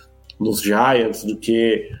catcher nos Giants, do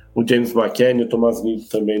que o James McCann e o Thomas Nido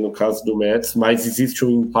também no caso do Mets, mas existe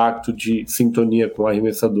um impacto de sintonia com o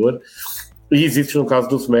arremessador. E existe no caso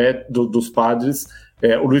dos Padres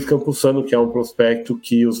o Luiz Campusano, que é um prospecto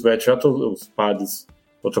que os Mets os Padres,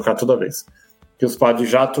 vou trocar toda vez, que os Padres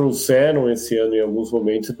já trouxeram esse ano em alguns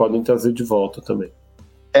momentos e podem trazer de volta também.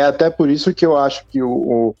 Até por isso que eu acho que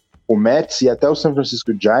o Mets e até o San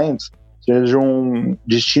Francisco Giants sejam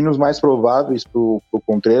destinos mais prováveis para o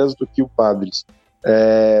Contreras do que o Padres.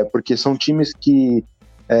 Porque são times que,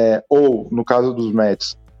 ou no caso dos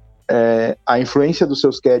Mets, a influência dos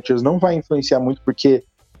seus catchers não vai influenciar muito, porque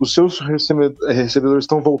os seus recebedores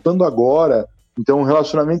estão voltando agora, então o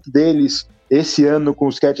relacionamento deles esse ano com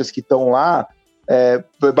os catchers que estão lá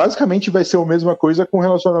basicamente vai ser a mesma coisa com o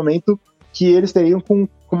relacionamento que eles teriam com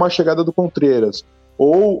uma chegada do Contreras.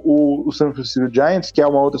 Ou o San Francisco Giants, que é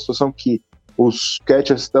uma outra situação que os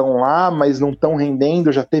catchers estão lá, mas não estão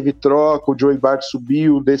rendendo, já teve troca, o Joey Bart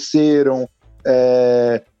subiu, desceram,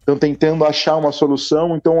 estão tentando achar uma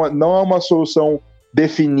solução, então não é uma solução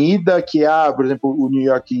definida que, por exemplo, o New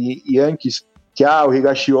York Yankees, que o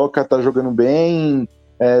Higashioka está jogando bem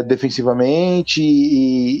defensivamente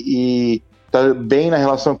e está bem na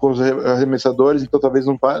relação com os arremessadores, então talvez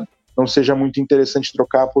não seja muito interessante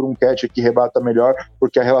trocar por um catcher que rebata melhor,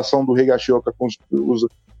 porque a relação do Higashioka com os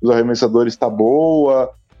arremessadores está boa,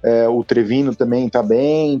 o Trevino também está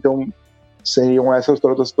bem, então seriam essa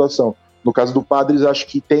outra situação. No caso do Padres, acho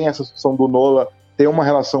que tem essa situação do Nola, tem uma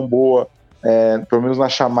relação boa, pelo menos na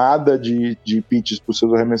chamada de pitches para os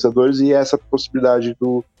seus arremessadores, e essa possibilidade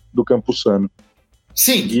do Campusano.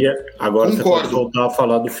 Sim, e agora concordo. Você pode voltar a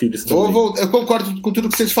falar do Phillies também. Eu concordo com tudo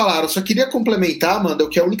que vocês falaram. Só queria complementar, Amanda,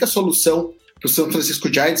 que a única solução para o San Francisco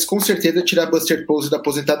Giants, com certeza, é tirar Buster Posey da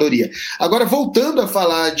aposentadoria. Agora, voltando a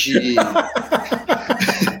falar de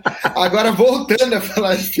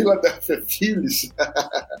Philadelphia Phillies,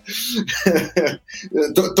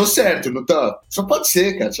 tô certo, não tô? Só pode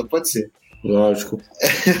ser, cara, só pode ser. Lógico.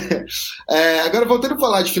 Agora, voltando a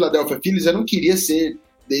falar de Philadelphia Phillies, eu não queria ser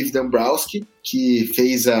Dave Dombrowski, que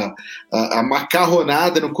fez a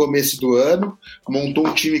macarronada no começo do ano, montou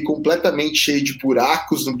um time completamente cheio de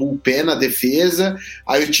buracos no bullpen, na defesa,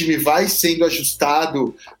 aí o time vai sendo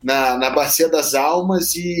ajustado na bacia das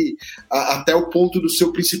almas e até o ponto do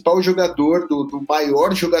seu principal jogador, do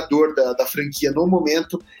maior jogador da franquia no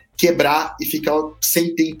momento, quebrar e ficar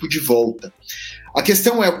sem tempo de volta. A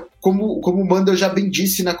questão é, como o Manda já bem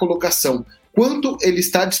disse na colocação, quanto ele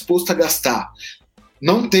está disposto a gastar?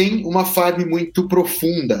 Não tem uma farm muito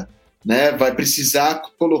profunda, né? Vai precisar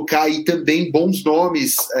colocar aí também bons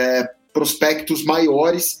nomes, prospectos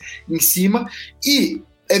maiores em cima, e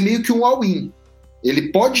é meio que um all-in.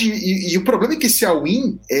 Ele pode, e o problema é que esse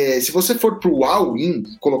all-in, se você for para o all-in,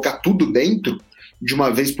 colocar tudo dentro de uma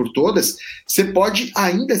vez por todas, você pode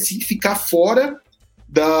ainda assim ficar fora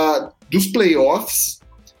dos playoffs,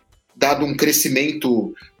 dado um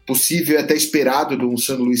crescimento possível e até esperado do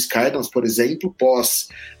St. Louis Cardinals, por exemplo, pós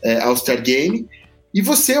All-Star Game, e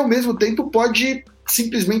você, ao mesmo tempo, pode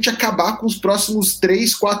simplesmente acabar com os próximos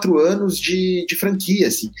 3, 4 anos de franquia,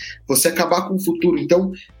 assim. Você acabar com o futuro.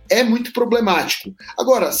 Então, é muito problemático.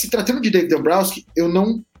 Agora, se tratando de David Dombrowski, eu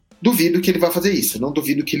não duvido que ele vai fazer isso. Eu não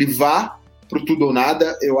duvido que ele vá pro tudo ou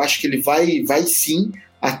nada. Eu acho que ele vai sim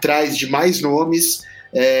atrás de mais nomes.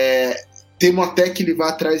 Temo até que ele vá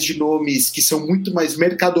atrás de nomes que são muito mais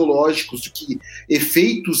mercadológicos do que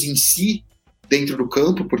efeitos em si dentro do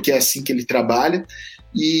campo, porque é assim que ele trabalha,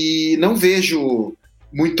 e não vejo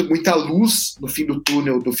muita luz no fim do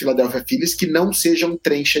túnel do Philadelphia Phillies que não seja um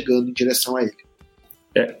trem chegando em direção a ele.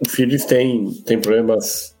 O Phillies tem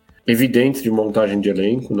problemas evidentes de montagem de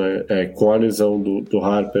elenco, né? Com a lesão do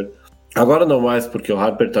Harper. Agora não mais, porque o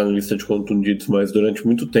Harper está na lista de contundidos, mas durante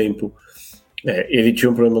muito tempo ele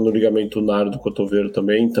tinha um problema no ligamento ulnar do cotovelo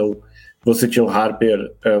também, então você tinha o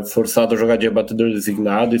Harper forçado a jogar de batedor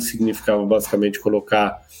designado, isso significava basicamente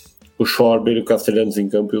colocar o Schwarber e o Castellanos em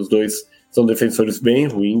campo, e os dois são defensores bem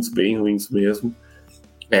ruins mesmo.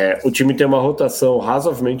 O time tem uma rotação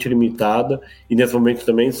razoavelmente limitada, e nesse momento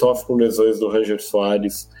também sofre com lesões do Ranger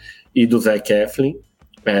Soares e do Zach Eflin,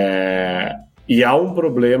 e há um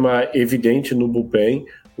problema evidente no bullpen.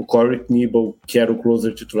 O Corey Knebel, que era o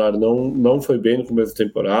closer titular, não foi bem no começo da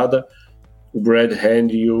temporada. O Brad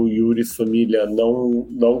Hand e o Yuris Família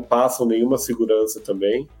não passam nenhuma segurança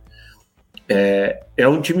também. É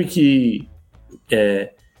um time que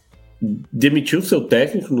demitiu seu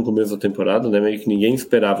técnico no começo da temporada, né? Meio que ninguém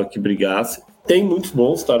esperava que brigasse. Tem muitos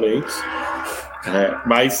bons talentos,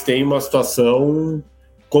 mas tem uma situação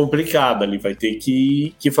complicada ali. Vai ter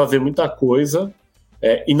que fazer muita coisa.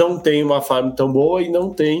 E não tem uma farm tão boa, e não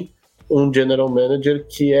tem um general manager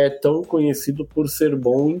que é tão conhecido por ser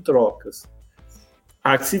bom em trocas.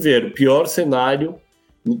 Há que se ver, o pior cenário,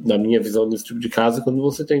 na minha visão, nesse tipo de caso, é quando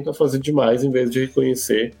você tenta fazer demais em vez de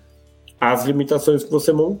reconhecer as limitações que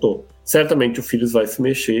você montou. Certamente o Phillies vai se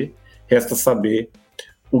mexer, resta saber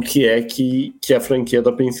o que é que a franquia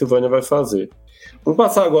da Pensilvânia vai fazer. Vamos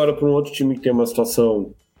passar agora para um outro time que tem uma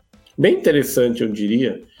situação bem interessante, eu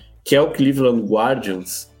diria, que é o Cleveland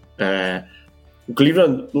Guardians. O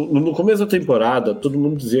Cleveland, no começo da temporada, todo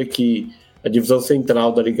mundo dizia que a divisão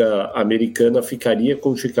central da Liga Americana ficaria com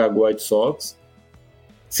o Chicago White Sox.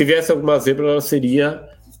 Se viesse alguma zebra, ela seria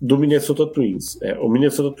do Minnesota Twins. O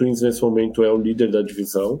Minnesota Twins, nesse momento, é o líder da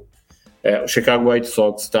divisão. O Chicago White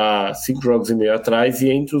Sox está 5 jogos e meio atrás, e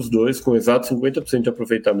entre os dois, com exato 50% de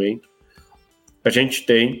aproveitamento, a gente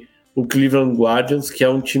tem o Cleveland Guardians, que é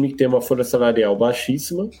um time que tem uma folha salarial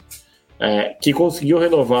baixíssima, que conseguiu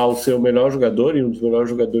renovar o seu melhor jogador e um dos melhores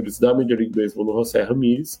jogadores da Major League Baseball, no José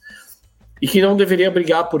Ramírez, e que não deveria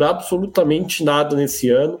brigar por absolutamente nada nesse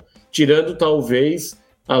ano, tirando talvez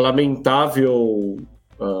a lamentável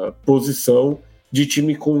posição de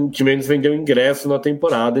time que menos vendeu ingresso na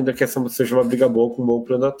temporada, ainda que essa seja uma briga boa com o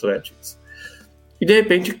Oakland Athletics. E de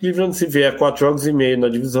repente Cleveland se vê a 4,5 jogos na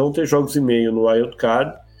divisão, 3,5 jogos no Wild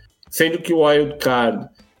Card, sendo que o Wild Card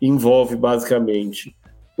envolve basicamente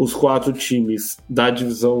os 4 times da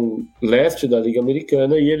divisão leste da Liga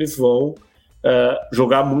Americana, e eles vão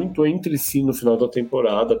jogar muito entre si no final da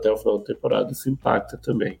temporada, até o final da temporada, isso impacta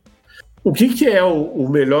também. O que é o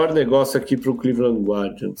melhor negócio aqui para o Cleveland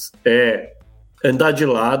Guardians? É andar de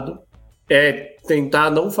lado, é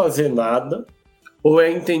tentar não fazer nada, ou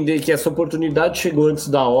é entender que essa oportunidade chegou antes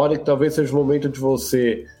da hora, que talvez seja o momento de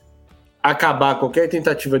você acabar qualquer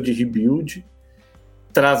tentativa de rebuild,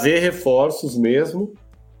 trazer reforços mesmo,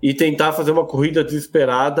 e tentar fazer uma corrida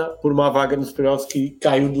desesperada por uma vaga nos playoffs que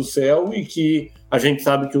caiu do céu e que a gente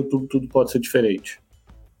sabe que o tudo pode ser diferente.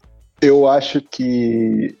 Eu acho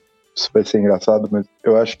que isso vai ser engraçado, mas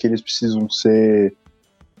eu acho que eles precisam ser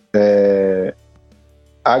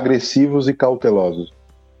agressivos e cautelosos.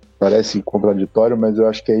 Parece contraditório, mas eu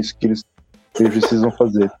acho que é isso que eles precisam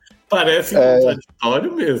fazer. Parece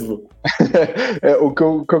contraditório mesmo. O que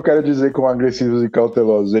eu quero dizer com agressivos e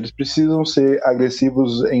cautelosos, eles precisam ser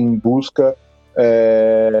agressivos em busca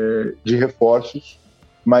de reforços,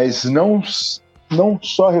 mas não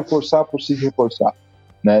só reforçar por se reforçar,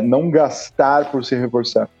 né? Não gastar por se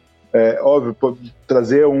reforçar. Óbvio,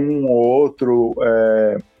 trazer um ou outro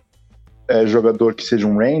jogador que seja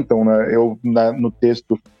um rental, né? No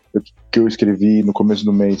texto que eu escrevi no começo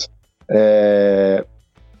do mês,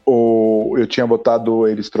 eu tinha botado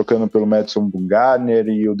eles trocando pelo Madison Bumgarner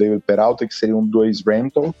e o David Peralta, que seriam 2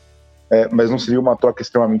 rental, mas não seria uma troca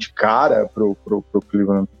extremamente cara pro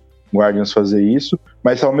Cleveland Guardians fazer isso,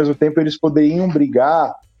 mas ao mesmo tempo eles poderiam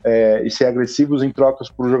brigar e ser agressivos em trocas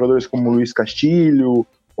por jogadores como Luiz Castilho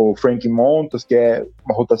ou Frankie Montas, que é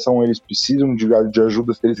uma rotação, eles precisam de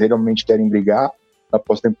ajuda se eles realmente querem brigar na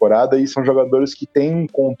pós-temporada, e são jogadores que têm um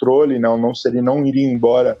controle, não iriam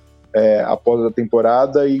embora após a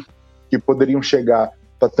temporada, e que poderiam chegar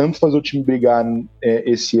para tanto fazer o time brigar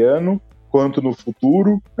esse ano, quanto no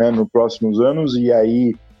futuro, né, nos próximos anos, e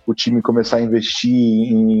aí o time começar a investir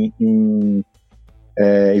em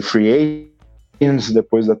free agents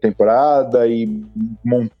depois da temporada, e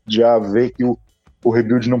já ver que o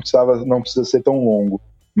rebuild não precisa ser tão longo,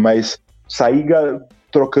 mas sair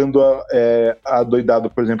trocando adoidado,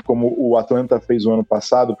 por exemplo, como o Atlanta fez o ano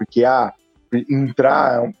passado, porque a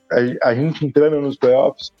gente entrando nos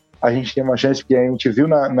playoffs, a gente tem uma chance, porque a gente viu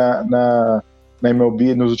na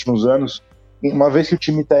MLB nos últimos anos, uma vez que o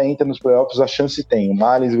time entra nos playoffs, a chance tem. O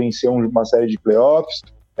Marlins venceu uma série de playoffs,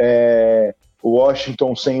 o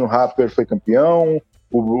Washington sem o Harper foi campeão,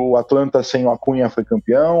 o Atlanta sem o Acunha foi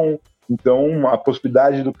campeão, então a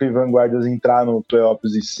possibilidade do Cleveland Guardians entrar no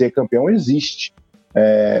playoffs e ser campeão existe.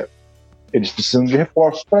 Eles precisam de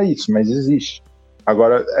reforços para isso, mas existe.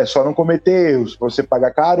 Agora, é só não cometer erros. Você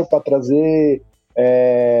pagar caro para trazer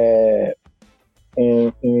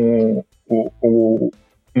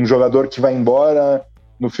um jogador que vai embora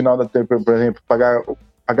no final da temporada, por exemplo,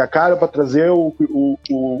 pagar caro para trazer o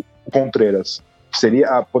Contreras.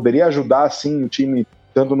 Poderia ajudar, sim, o time,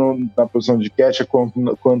 tanto na posição de catcher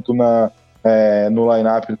quanto no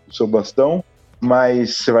line-up do seu bastão,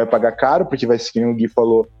 mas você vai pagar caro, porque vai ser, como o Gui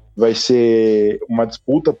falou, vai ser uma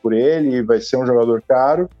disputa por ele, vai ser um jogador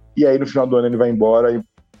caro, e aí no final do ano ele vai embora e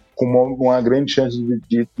com uma grande chance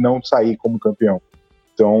de não sair como campeão.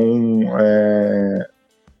 Então,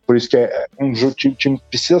 por isso que o time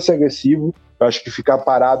precisa ser agressivo. Eu acho que ficar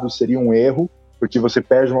parado seria um erro, porque você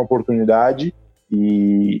perde uma oportunidade,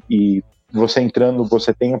 e você entrando,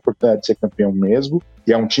 você tem a oportunidade de ser campeão mesmo,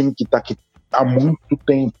 e é um time que está aqui há muito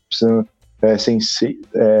tempo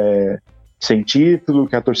sem título,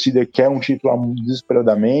 que a torcida quer um título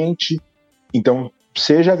desesperadamente. Então,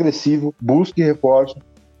 seja agressivo, busque reforço,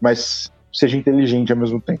 mas seja inteligente ao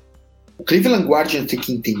mesmo tempo. O Cleveland Guardians tem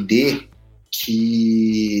que entender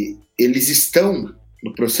que eles estão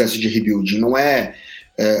no processo de rebuilding, não é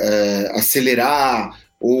acelerar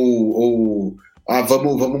ou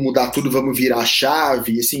vamos mudar tudo, vamos virar a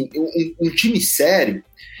chave. Assim, um time sério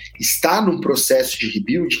está num processo de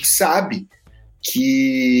rebuild que sabe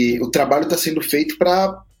que o trabalho está sendo feito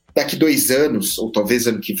para daqui 2 anos, ou talvez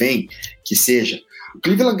ano que vem, que seja. O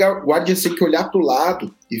Cleveland Guardians tem que olhar para o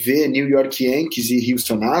lado e ver New York Yankees e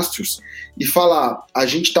Houston Astros e falar, a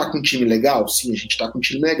gente está com um time legal? Sim, a gente está com um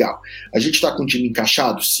time legal. A gente está com um time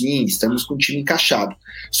encaixado? Sim, estamos com um time encaixado.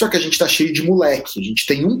 Só que a gente está cheio de moleque. A gente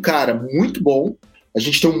tem um cara muito bom, a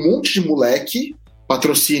gente tem um monte de moleque,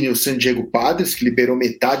 patrocínio San Diego Padres, que liberou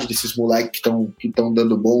metade desses moleques que estão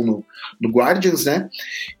dando bom no Guardians, né?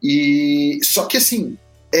 E só que assim,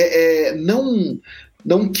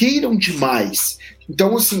 não queiram demais.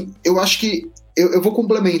 Então, assim, eu acho que eu vou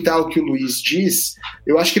complementar o que o Luiz diz.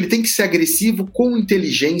 Eu acho que ele tem que ser agressivo com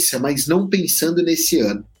inteligência, mas não pensando nesse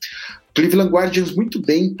ano. Cleveland Guardians muito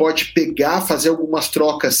bem pode pegar, fazer algumas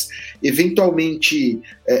trocas, eventualmente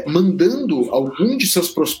mandando algum de seus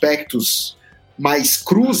prospectos mais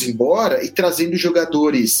crus embora e trazendo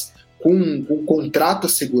jogadores com contrato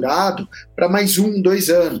assegurado para mais 1-2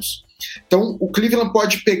 anos. Então o Cleveland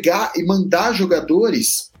pode pegar e mandar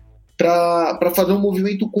jogadores para fazer um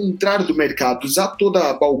movimento contrário do mercado, usar toda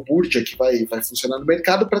a balbúrdia que vai funcionar no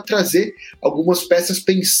mercado para trazer algumas peças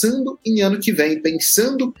pensando em ano que vem,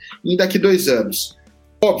 pensando em daqui 2 anos.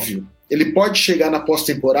 Óbvio, ele pode chegar na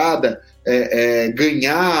pós-temporada,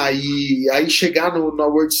 ganhar e aí chegar na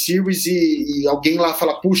World Series e alguém lá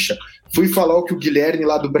fala, puxa, fui fazer o que o Guilherme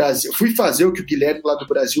lá do Brasil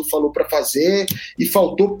falou para fazer e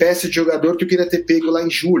faltou peça de jogador que eu queria ter pego lá em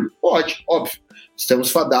julho. Pode, óbvio.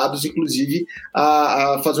 Estamos fadados, inclusive,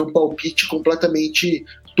 a fazer um palpite completamente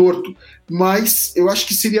torto. Mas eu acho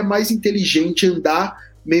que seria mais inteligente andar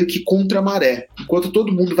meio que contra a maré. Enquanto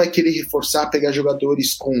todo mundo vai querer reforçar, pegar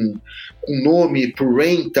jogadores com nome, por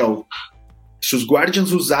rental, se os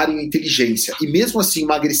Guardians usarem a inteligência e mesmo assim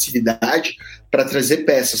uma agressividade para trazer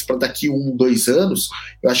peças para daqui 1-2 anos,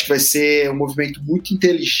 eu acho que vai ser um movimento muito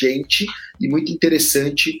inteligente e muito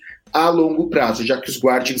interessante a longo prazo, já que os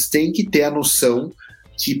Guardians têm que ter a noção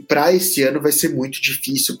que para esse ano vai ser muito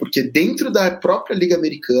difícil, porque dentro da própria Liga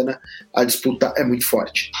Americana a disputa é muito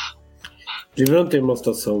forte. Cleveland tem uma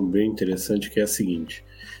situação bem interessante que é a seguinte,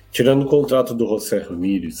 tirando o contrato do José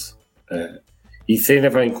Ramírez, e sem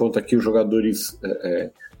levar em conta aqui os jogadores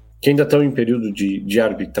que ainda estão em período de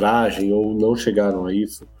arbitragem ou não chegaram a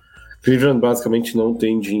isso, Cleveland basicamente não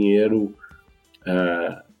tem dinheiro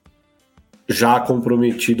já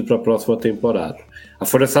comprometido para a próxima temporada. A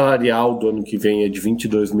folha salarial do ano que vem é de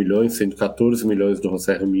 22 milhões, sendo 14 milhões do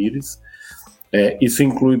José Ramírez. Isso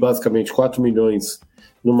inclui basicamente 4 milhões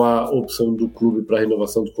numa opção do clube para a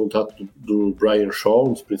renovação do contrato do Brian Shaw,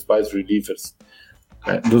 um dos principais relievers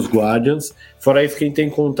dos Guardians. Fora isso, quem tem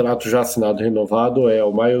contrato já assinado e renovado é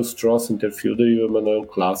o Miles Strauss, interfielder, e o Emmanuel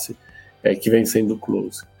Classe, que vem sendo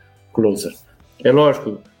closer. É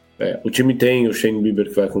lógico, o time tem o Shane Bieber,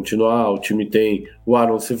 que vai continuar, o time tem o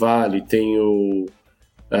Aaron Civale, tem o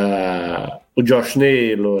Josh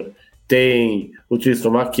Naylor, tem o Tristan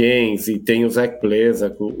McKenzie, tem o Zach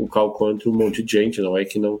Plesa, o Cal Quantrill, um monte de gente, não é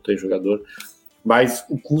que não tem jogador, mas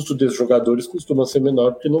o custo desses jogadores costuma ser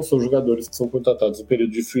menor, porque não são jogadores que são contratados no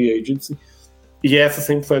período de free agency, e essa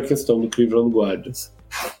sempre foi a questão do Cleveland Guardians.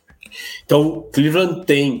 Então, Cleveland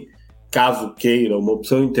tem, caso queira, uma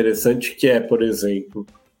opção interessante que é, por exemplo,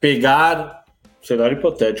 pegar, cenário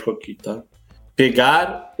hipotético aqui, tá?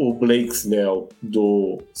 Pegar o Blake Snell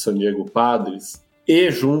do San Diego Padres e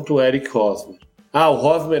junto o Eric Hosmer. O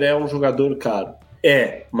Hosmer é um jogador caro.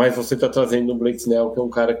 Mas você está trazendo o Blake Snell, que é um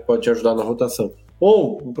cara que pode te ajudar na rotação.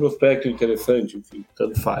 Ou um prospecto interessante, enfim,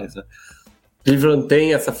 tanto faz, né? Cleveland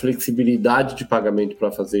tem essa flexibilidade de pagamento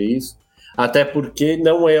para fazer isso, até porque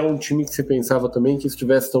não é um time que se pensava também que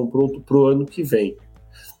estivesse tão pronto para o ano que vem.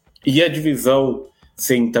 E a divisão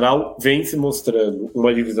central vem se mostrando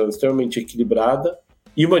uma divisão extremamente equilibrada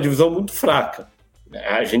e uma divisão muito fraca.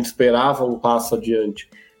 A gente esperava um passo adiante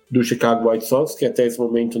do Chicago White Sox, que até esse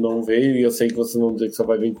momento não veio, e eu sei que vocês vão dizer que só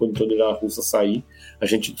vai vir quando o Tony La Russa sair. A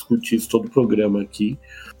gente discute isso todo o programa aqui.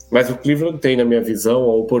 Mas o Cleveland tem, na minha visão,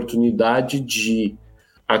 a oportunidade de,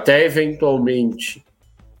 até eventualmente,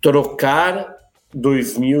 trocar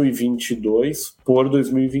 2022 por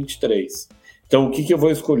 2023. Então, o que eu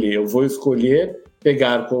vou escolher? Eu vou escolher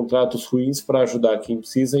pegar contratos ruins para ajudar quem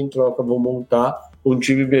precisa, em troca vou montar um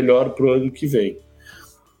time melhor para o ano que vem.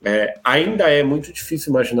 Ainda é muito difícil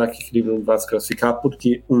imaginar que Cleveland vai se classificar,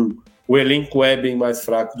 porque, o elenco é bem mais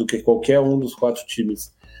fraco do que qualquer um dos 4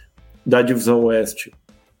 times da divisão leste,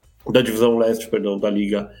 da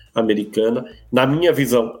Liga Americana. Na minha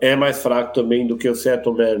visão, é mais fraco também do que o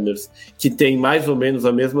Seattle Mariners, que tem mais ou menos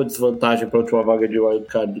a mesma desvantagem para a última vaga de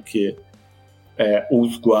wildcard do que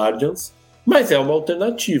os Guardians, mas é uma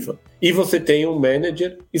alternativa. E você tem um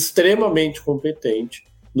manager extremamente competente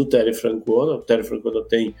no Terry Francona. O Terry Francona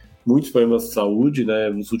tem muitos problemas de saúde, né?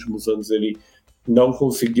 Nos últimos anos ele não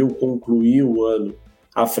conseguiu concluir o ano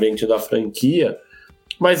à frente da franquia,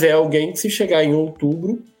 mas é alguém que, se chegar em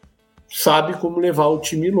outubro, sabe como levar o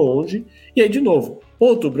time longe. E aí, de novo,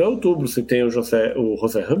 outubro é outubro, você tem o José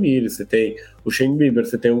Ramírez, você tem o Shane Bieber,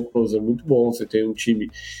 você tem um closer muito bom, você tem um time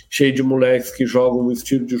cheio de moleques que jogam um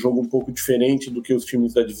estilo de jogo um pouco diferente do que os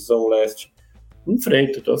times da divisão leste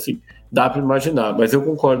enfrentam. Então, assim, dá para imaginar. Mas eu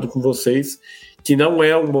concordo com vocês que não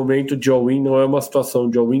é um momento de all-in, não é uma situação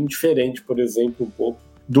de all-in diferente, por exemplo, um pouco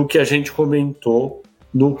do que a gente comentou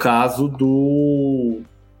no caso do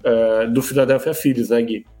Philadelphia Phillies, né,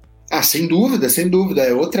 Gui? Sem dúvida, sem dúvida.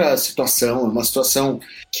 É outra situação, é uma situação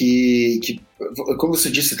que como você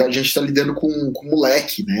disse, a gente está lidando com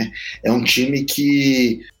moleque, né? É um time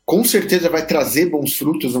que com certeza vai trazer bons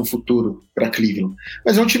frutos no futuro para Cleveland.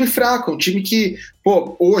 Mas é um time fraco, um time que,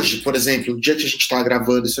 hoje, por exemplo, no dia que a gente está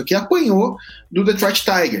gravando isso aqui, apanhou do Detroit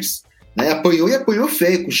Tigers, né? Apanhou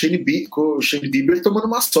feio, com o Shane Bieber tomando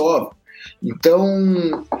uma sova.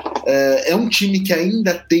 Então, é um time que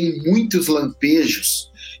ainda tem muitos lampejos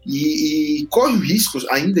e corre o risco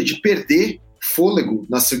ainda de perder fôlego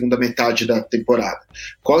na segunda metade da temporada.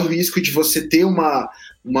 Corre o risco de você ter uma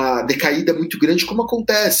decaída muito grande, como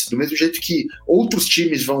acontece, do mesmo jeito que outros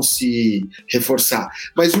times vão se reforçar.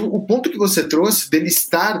 Mas o ponto que você trouxe dele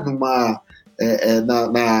estar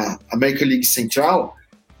na American League Central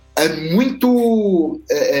é muito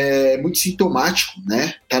sintomático,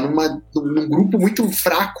 né? Tá num grupo muito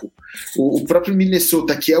fraco. O próprio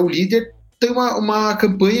Minnesota, que é o líder, tem uma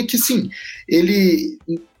campanha que, sim, ele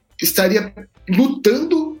estaria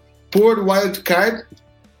lutando por wild card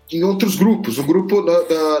em outros grupos. O grupo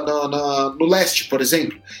no leste, por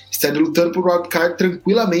exemplo, estaria lutando por wild card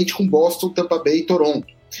tranquilamente com Boston, Tampa Bay e Toronto.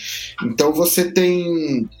 Então você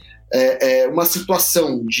tem uma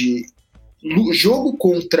situação de jogo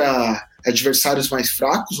contra adversários mais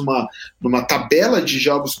fracos, numa tabela de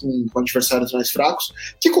jogos com adversários mais fracos,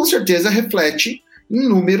 que com certeza reflete em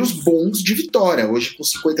números bons de vitória. Hoje, com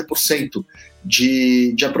 50%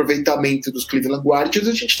 de aproveitamento dos Cleveland Guardians,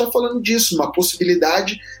 a gente está falando disso, uma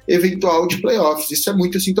possibilidade eventual de playoffs. Isso é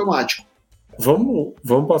muito sintomático. Vamos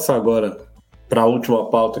passar agora para a última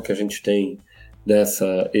pauta que a gente tem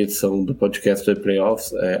dessa edição do podcast de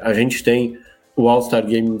Playoffs. A gente tem o All-Star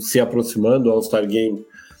Game se aproximando. O All-Star Game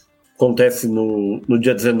acontece no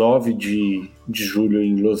dia 19 de julho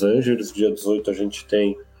em Los Angeles. Dia 18 a gente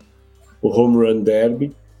tem o Home Run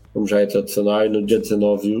Derby, como já é tradicional, e no dia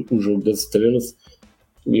 19 o Jogo das Estrelas.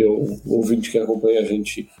 E o ouvinte que acompanha a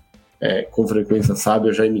gente com frequência sabe,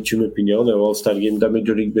 eu já emiti minha opinião, né? O All-Star Game da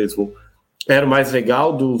Major League Baseball era o mais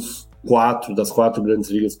legal das quatro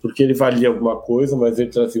grandes ligas, porque ele valia alguma coisa, mas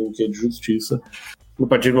ele trazia um quê de justiça. A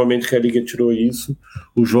partir do momento que a liga tirou isso,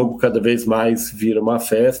 o jogo cada vez mais vira uma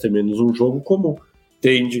festa e menos um jogo, como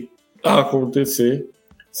tende a acontecer.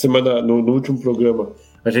 No último programa,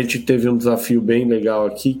 a gente teve um desafio bem legal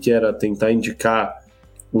aqui, que era tentar indicar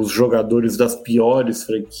os jogadores das piores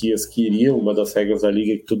franquias que iriam, uma das regras da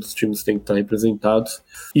liga que todos os times têm que estar representados.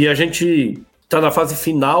 E a gente está na fase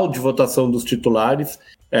final de votação dos titulares.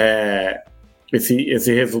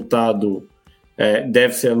 Esse resultado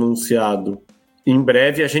deve ser anunciado em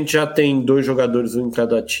breve. A gente já tem 2 jogadores em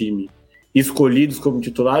cada time escolhidos como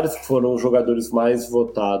titulares, que foram os jogadores mais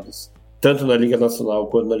votados, tanto na Liga Nacional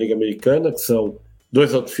quanto na Liga Americana, que são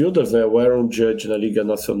 2 outfielders, né? O Aaron Judge na Liga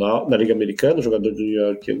Americana, jogador do New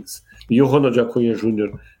York Yankees, e o Ronald Acuna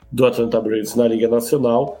Jr. do Atlanta Braves na Liga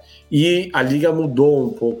Nacional. E a Liga mudou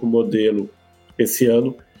um pouco o modelo esse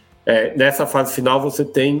ano. Nessa fase final você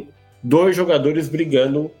tem 2 jogadores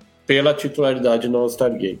brigando pela titularidade no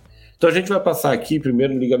All-Star Game. Então a gente vai passar aqui,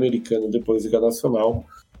 primeiro Liga Americana, depois Liga Nacional.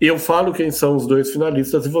 Eu falo quem são os 2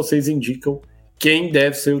 finalistas e vocês indicam quem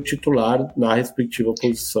deve ser o titular na respectiva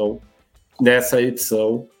posição nessa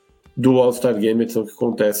edição do All-Star Game, edição que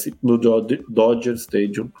acontece no Dodger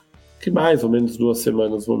Stadium, que mais ou menos 2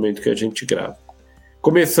 semanas no momento que a gente grava.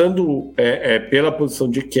 Começando pela posição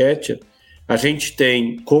de catcher, a gente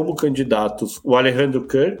tem como candidatos o Alejandro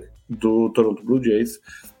Kirk, do Toronto Blue Jays,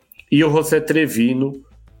 e o José Trevino,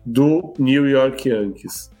 do New York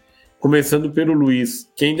Yankees. Começando pelo Luiz,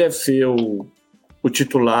 quem deve ser o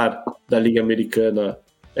titular da Liga Americana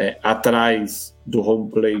atrás do home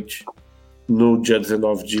plate no dia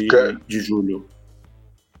 19 de julho?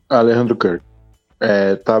 Alejandro Kirk.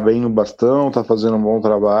 Tá bem no bastão, tá fazendo um bom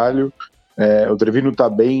trabalho. O Trevino tá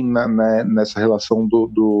bem nessa relação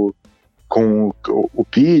com o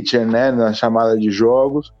pitcher, né, na chamada de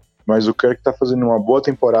jogos, mas o Kirk tá fazendo uma boa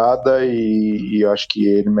temporada e eu acho que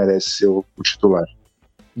ele merece ser o titular.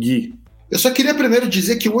 Gui. Eu só queria primeiro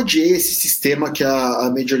dizer que eu odiei esse sistema que a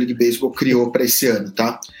Major League Baseball criou para esse ano,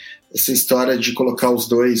 tá? essa história de colocar os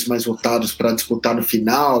dois mais votados para disputar no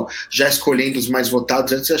final, já escolhendo os mais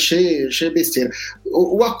votados antes, achei besteira.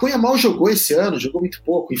 O Acunha mal jogou esse ano, jogou muito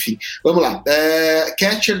pouco, enfim. Vamos lá.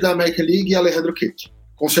 Catcher da American League, Alejandro Kirk.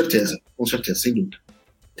 Com certeza, sem dúvida.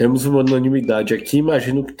 Temos uma unanimidade aqui,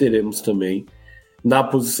 imagino que teremos também na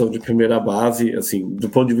posição de primeira base, assim, do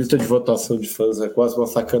ponto de vista de votação de fãs, é quase uma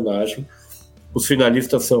sacanagem. Os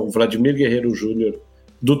finalistas são Vladimir Guerrero Jr.,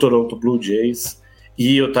 do Toronto Blue Jays,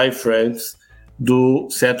 e o Ty France, do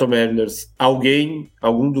Seattle Mariners.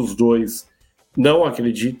 Algum dos dois não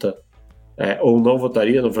acredita ou não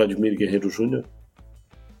votaria no Vladimir Guerrero Jr.?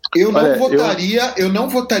 Eu não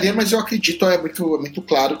votaria, mas eu acredito, é muito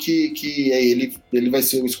claro que ele vai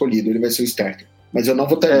ser o escolhido, ele vai ser o starter. Mas eu não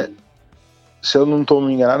votaria. Se eu não estou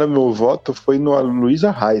me enganado, meu voto foi no Luís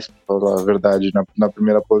Arraez, para falar a verdade, na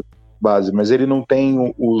primeira base. Mas ele não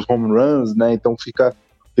tem os home runs, né? Então fica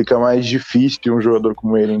mais difícil um jogador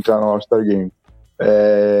como ele entrar no All-Star Game.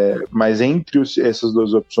 Mas entre essas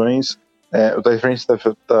duas opções, o Ty France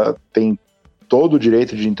tem todo o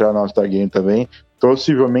direito de entrar no All-Star Game também.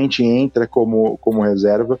 Possivelmente entra como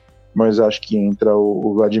reserva, mas acho que entra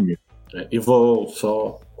o Vladimir. Eu vou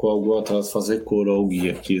só, com algum atraso, fazer coro ao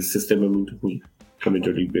guia, que esse sistema é muito ruim, que a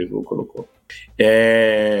Major League Baseball colocou.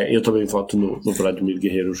 Eu também voto no Vladimir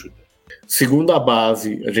Guerrero Jr. Segunda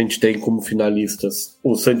base, a gente tem como finalistas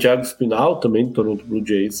o Santiago Espinal, também do Toronto Blue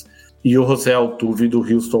Jays, e o José Altuve, do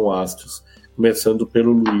Houston Astros, começando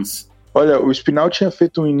pelo Luiz. Olha, o Espinal tinha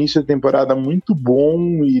feito um início de temporada muito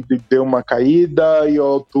bom e deu uma caída, e o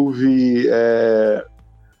Altuve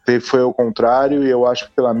foi ao contrário, e eu acho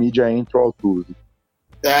que pela mídia entra o Altuve.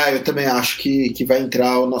 Eu também acho que vai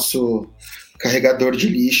entrar o nosso carregador de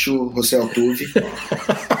lixo, José Altuve.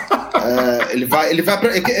 Ele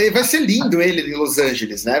vai ser lindo ele em Los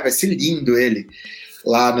Angeles, né? Vai ser lindo ele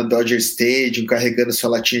lá no Dodger Stadium, carregando sua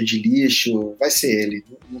latinha de lixo. Vai ser ele,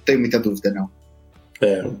 não tenho muita dúvida, não.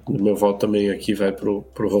 O meu voto também aqui vai pro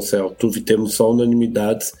José Altuve. Temos só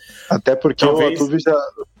unanimidades. Até porque o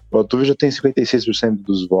Altuve já tem 56%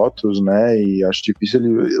 dos votos, né? E acho difícil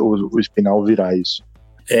o Espinal virar isso.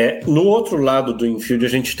 No outro lado do infield, a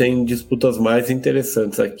gente tem disputas mais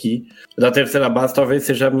interessantes aqui. Da terceira base, talvez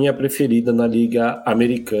seja a minha preferida na Liga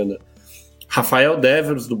Americana. Rafael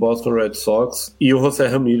Devers, do Boston Red Sox, e o José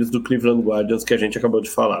Ramírez, do Cleveland Guardians, que a gente acabou de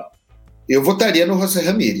falar. Eu votaria no José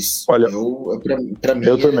Ramírez. Olha, pra mim,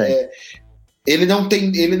 eu também. Ele não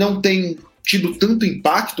tem tido tanto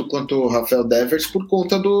impacto quanto o Rafael Devers por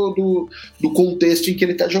conta do contexto em que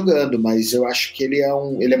ele está jogando, mas eu acho que ele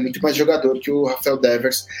é muito mais jogador que o Rafael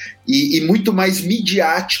Devers e muito mais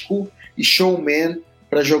midiático e showman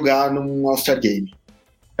para jogar num All-Star Game.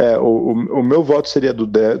 O meu voto seria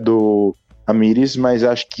do Ramírez, mas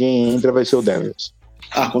acho que quem entra vai ser o Devers.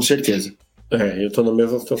 Com certeza. Eu estou na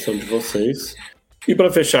mesma situação de vocês. E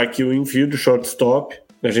para fechar aqui o infield, shortstop,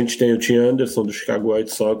 a gente tem o Tim Anderson, do Chicago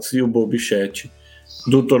White Sox, e o Bo Bichette,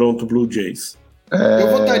 do Toronto Blue Jays.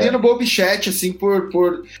 Eu votaria no Bo Bichette, assim,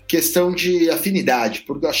 por questão de afinidade,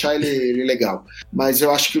 por achar ele legal. Mas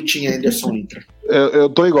eu acho que o Tim Anderson entra. Eu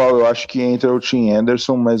tô igual, eu acho que entra o Tim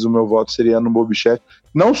Anderson, mas o meu voto seria no Bo Bichette.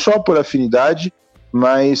 Não só por afinidade,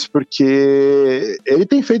 mas porque ele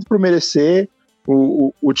tem feito por merecer.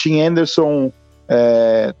 O Tim Anderson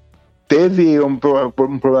teve um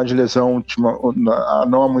problema de lesão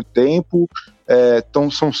não há muito tempo,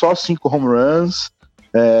 então são só 5 home runs.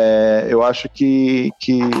 Eu acho que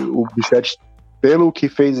o Bichette, pelo que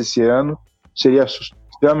fez esse ano, seria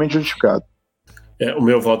extremamente justificado. O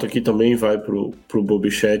meu voto aqui também vai pro Bo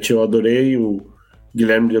Bichette. Eu adorei o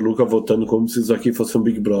Guilherme De Luca votando como se isso aqui fosse um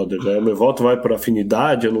Big Brother, né? Meu voto vai por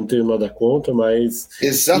afinidade, eu não tenho nada contra, mas...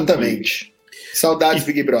 Exatamente. Enfim. Saudades,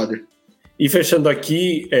 Big Brother. E fechando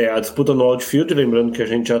aqui a disputa no outfield, lembrando que a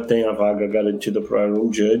gente já tem a vaga garantida para o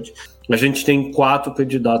Aaron Judge. A gente tem 4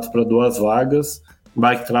 candidatos para 2 vagas: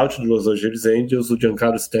 Mike Trout, do Los Angeles Angels, o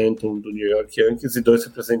Giancarlo Stanton, do New York Yankees, e 2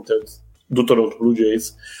 representantes do Toronto Blue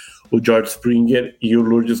Jays, o George Springer e o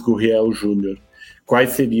Lourdes Gurriel Jr.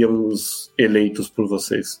 Quais seriam os eleitos por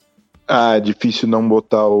vocês? É difícil não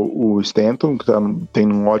botar o Stanton, que tem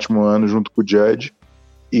um ótimo ano junto com o Judge,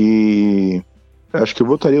 e acho que eu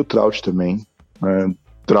votaria o Trout também.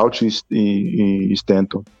 Trout e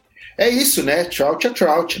Stanton. É isso, né? Trout é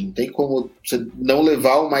Trout. Não tem como você não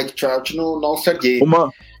levar o Mike Trout no All-Star Game.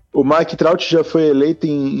 O Mike Trout já foi eleito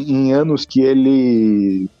em anos que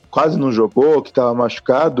ele quase não jogou, que estava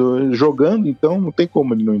machucado, jogando, então não tem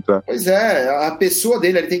como ele não entrar. Pois é, a pessoa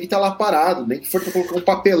dele, ele tem que estar lá parado, nem que for para colocar um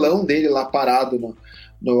papelão dele lá parado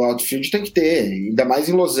no outfield, tem que ter, ainda mais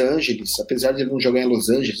em Los Angeles, apesar de ele não jogar em Los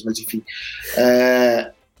Angeles, mas enfim.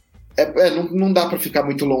 Não dá para ficar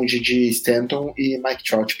muito longe de Stanton e Mike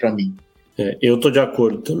Trout para mim. Eu tô de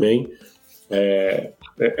acordo também.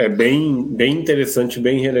 É bem interessante,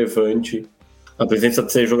 bem relevante a presença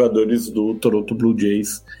de 6 jogadores do Toronto Blue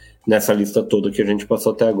Jays nessa lista toda que a gente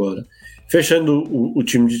passou até agora. Fechando o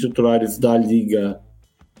time de titulares da Liga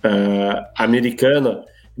Americana,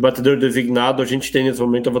 batedor designado, a gente tem nesse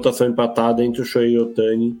momento a votação empatada entre o Shohei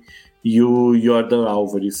Ohtani e o Yordan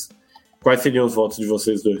Álvares. Quais seriam os votos de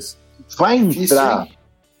vocês dois? Vai entrar,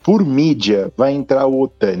 por mídia, vai entrar o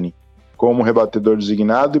Ohtani como rebatedor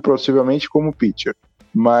designado e possivelmente como pitcher.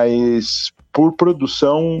 Mas por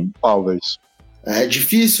produção, Álvares. É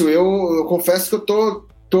difícil, eu confesso que eu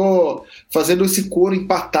tô fazendo esse coro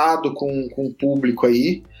empatado com o público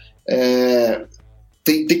aí.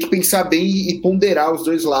 Tem que pensar bem e ponderar os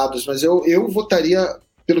dois lados, mas eu votaria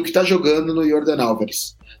pelo que está jogando no Yordan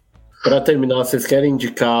Álvares. Para terminar, vocês querem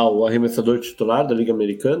indicar o arremessador titular da Liga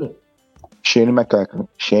Americana? Shane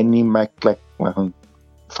McClanahan.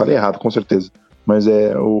 Falei errado, com certeza. Mas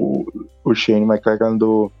é o Shane McClanahan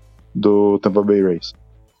do Tampa Bay Rays.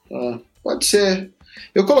 Pode ser.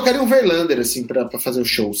 Eu colocaria um Verlander, assim, pra fazer o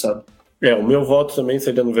show, sabe? O meu voto também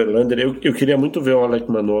seria no Verlander. Eu queria muito ver o Alek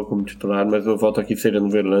Manoah como titular, mas meu voto aqui seria no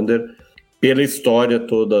Verlander pela história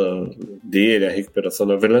toda dele, a recuperação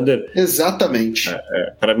do Verlander. Exatamente.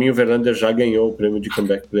 Para mim, o Verlander já ganhou o prêmio de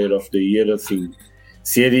Comeback Player of the Year. Assim,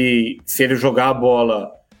 se ele jogar a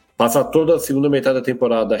bola, passar toda a segunda metade da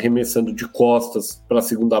temporada arremessando de costas para a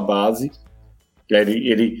segunda base,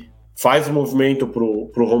 ele faz o movimento pro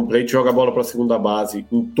home plate, joga a bola para a segunda base,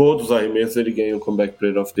 em todos os arremessos ele ganha o Comeback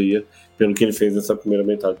Player of the Year pelo que ele fez nessa primeira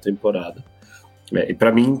metade da temporada. E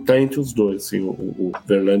para mim tá entre os dois, assim, o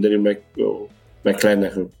Verlander e o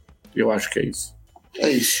McClanahan. Eu acho que é isso. É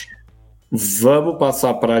isso. Vamos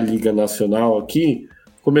passar para a Liga Nacional aqui,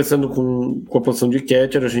 começando com a posição de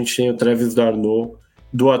catcher. A gente tem o Travis d'Arnaud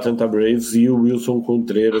do Atlanta Braves e o Wilson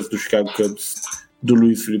Contreras do Chicago Cubs, do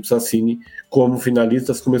Luiz Felipe Sassini, como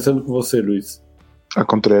finalistas, começando com você, Luiz. A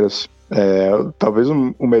Contreras. Talvez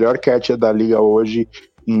o melhor catcher da liga hoje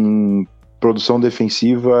em produção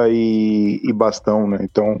defensiva e bastão, né?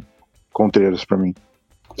 Então, Contreras para mim.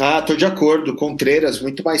 Tô de acordo. Contreras,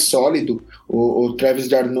 muito mais sólido. O Travis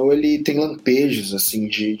d'Arnaud, ele tem lampejos, assim,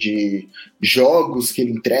 de jogos que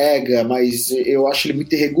ele entrega, mas eu acho ele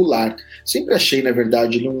muito irregular. Sempre achei, na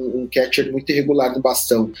verdade, ele um catcher muito irregular no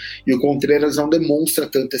bastão. E o Contreras não demonstra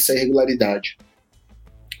tanto essa irregularidade.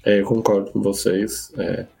 Eu concordo com vocês.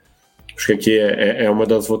 Acho que aqui é uma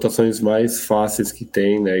das votações mais fáceis que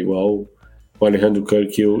tem, né? Igual o Alejandro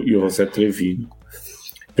Kirk e o José Trevino.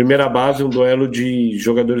 Primeira base, um duelo de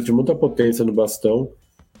jogadores de muita potência no bastão.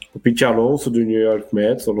 O Pete Alonso, do New York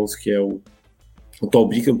Mets, Alonso que é o atual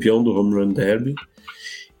bicampeão do Home Run Derby,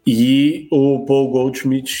 e o Paul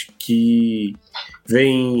Goldschmidt, que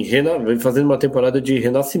vem fazendo uma temporada de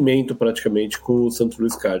renascimento praticamente com o St.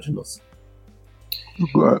 Louis Cardinals.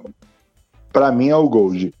 Para mim é o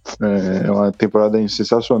Gold. É uma temporada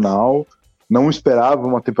sensacional. Não esperava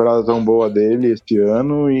uma temporada tão boa dele este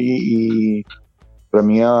ano e para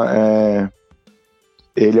mim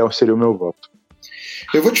ele seria o meu voto.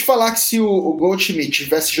 Eu vou te falar que se o Goldschmidt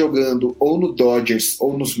estivesse jogando ou no Dodgers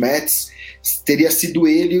ou nos Mets, teria sido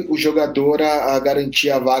ele o jogador a garantir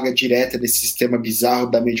a vaga direta desse sistema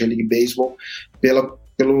bizarro da Major League Baseball pela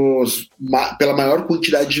maior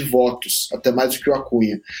quantidade de votos, até mais do que o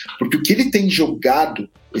Acunha. Porque o que ele tem jogado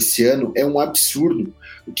esse ano é um absurdo.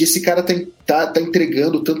 O que esse cara tá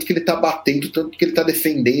entregando, tanto que ele tá batendo, tanto que ele tá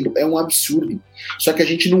defendendo, é um absurdo. Só que a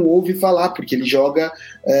gente não ouve falar, porque ele joga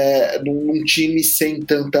num time sem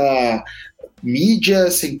tanta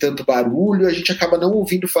mídia, sem tanto barulho, a gente acaba não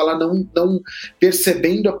ouvindo falar, não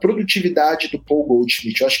percebendo a produtividade do Paul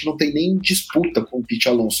Goldschmidt. Eu acho que não tem nem disputa com o Pete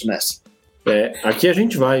Alonso nessa. Aqui a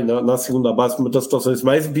gente vai na segunda base, uma das situações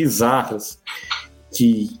mais bizarras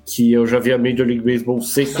que eu já vi a Major League Baseball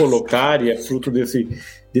se colocar, e é fruto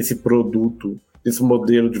desse produto, desse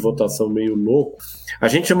modelo de votação meio louco. A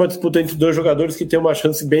gente chama de disputa entre dois jogadores que tem uma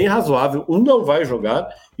chance bem razoável, um não vai jogar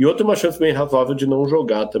e outro uma chance bem razoável de não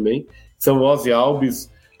jogar também. São o Ozzie Albies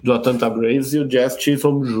do Atlanta Braves e o Jazz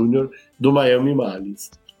Chisholm Jr. do Miami Marlins.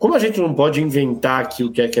 Como a gente não pode inventar aqui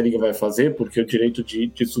o que a Liga vai fazer, porque o direito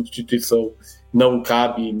de substituição não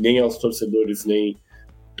cabe nem aos torcedores, nem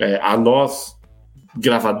a nós,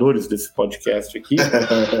 gravadores desse podcast aqui,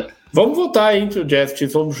 vamos votar entre o Jazz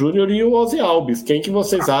Chisholm Jr. e o Ozzie Albies. Quem que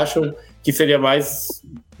vocês acham que seria mais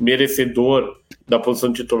merecedor da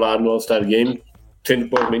posição titular no All-Star Game, sendo que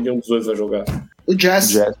provavelmente um dos dois vai jogar? O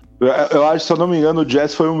Jazz. Eu acho, se eu não me engano, o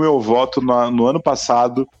Jazz foi o meu voto no ano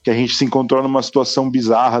passado, que a gente se encontrou numa situação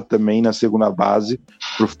bizarra também na segunda base,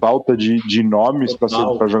 por falta de nomes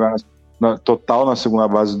para jogar total na segunda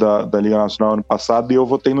base da Liga Nacional ano passado, e eu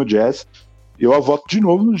votei no Jazz. Eu voto de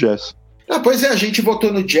novo no Jazz. Pois é, a gente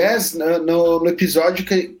votou no Jazz no episódio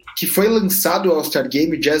que foi lançado o All-Star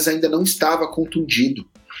Game. O Jazz ainda não estava contundido.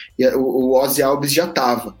 O Ozzy Albies já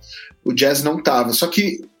estava. O Jazz não estava. Só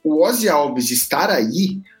que o Ozzy Albies estar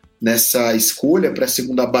aí nessa escolha para a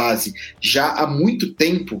segunda base já há muito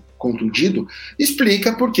tempo contundido,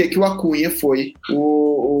 explica por que o Acunha foi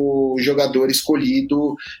o jogador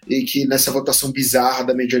escolhido e que nessa votação bizarra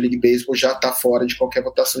da Major League Baseball já está fora de qualquer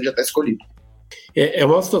votação, já está escolhido. É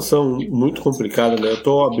uma situação muito complicada, né? Eu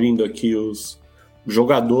estou abrindo aqui os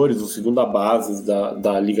jogadores, os segunda bases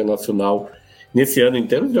da Liga Nacional nesse ano, em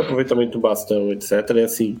termos de aproveitamento do bastão, etc. É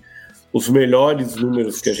assim, os melhores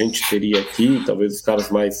números que a gente teria aqui, talvez os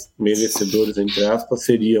caras mais merecedores, entre aspas,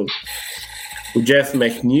 seriam o Jeff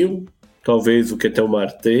McNeil, talvez o Ketel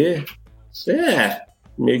Marte,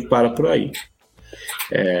 meio que para por aí.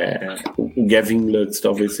 O Gavin Lux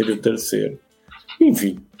talvez seria o terceiro.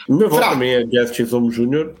 Enfim, o meu voto também é Jazz Chisholm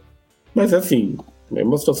Jr., mas assim, é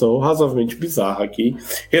uma situação razoavelmente bizarra aqui.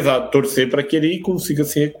 Torcer para que ele consiga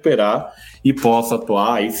se recuperar e possa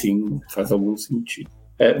atuar, aí sim faz algum sentido.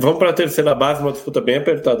 Vamos para a terceira base, uma disputa bem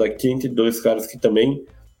apertada aqui entre dois caras que também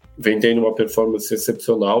vem tendo uma performance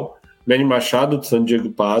excepcional. Manny Machado, do San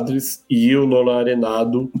Diego Padres, e o Nolan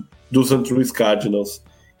Arenado, do St. Louis Cardinals.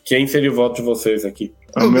 Quem seria o voto de vocês aqui?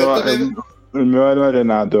 O meu era o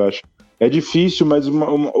Arenado, eu acho. É difícil, mas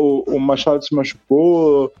o Machado se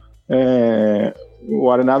machucou,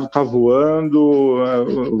 o Arenado tá voando,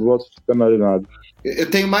 o voto fica no Arenado. Eu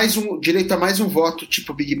tenho direito a mais um voto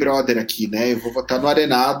tipo Big Brother aqui, né? Eu vou votar no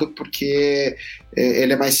Arenado porque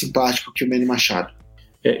ele é mais simpático que o Manny Machado.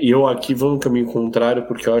 E eu aqui vou no caminho contrário,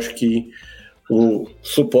 porque eu acho que o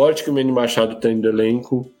suporte que o Manny Machado tem do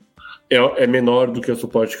elenco é menor do que o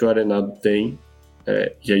suporte que o Arenado tem.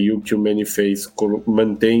 E aí o que o Manny fez,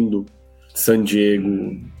 mantendo San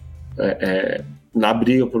Diego na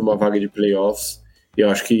briga por uma vaga de playoffs, eu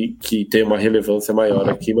acho que tem uma relevância maior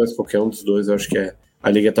aqui, mas qualquer um dos dois, eu acho que a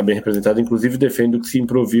liga está bem representada. Inclusive defendo que se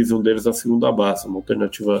improvise um deles na segunda base, uma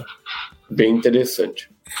alternativa bem interessante.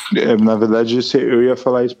 Na verdade, eu ia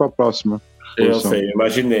falar isso para a próxima. Eu sei,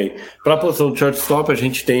 imaginei. Para a posição de shortstop, a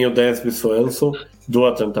gente tem o Dansby Swanson, do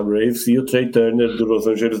Atlanta Braves, e o Trey Turner, do Los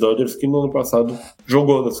Angeles Dodgers, que no ano passado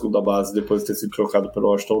jogou na segunda base, depois de ter sido trocado pelo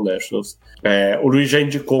Washington Nationals. O Luiz já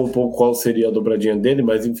indicou um pouco qual seria a dobradinha dele,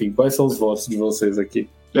 mas enfim, quais são os votos de vocês aqui?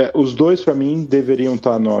 Os dois, para mim, deveriam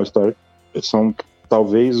estar no All-Star. São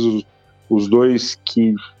talvez os dois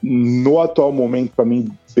que, no atual momento, para mim,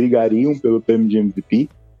 brigariam pelo prêmio de MVP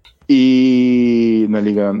e na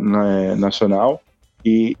Liga Nacional.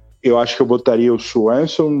 E eu acho que eu botaria o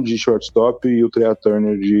Swanson de shortstop e o Trey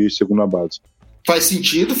Turner de segunda base. Faz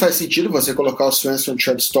sentido você colocar o Swanson de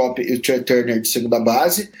shortstop e o Trey Turner de segunda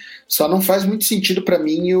base. Só não faz muito sentido para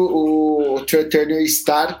mim o Trey Turner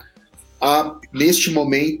estar neste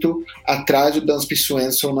momento atrás do Dansby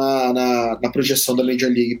Swanson na projeção da Major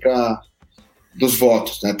League dos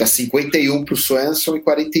votos, né? Tá 51% para o Swanson e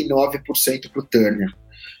 49% para o Turner.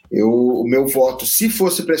 O meu voto, se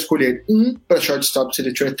fosse para escolher um para shortstop,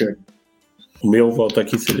 seria Trey Turner. O meu voto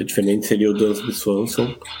aqui seria diferente, seria o Dansby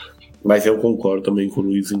Swanson, mas eu concordo também com o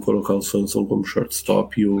Luiz em colocar o Swanson como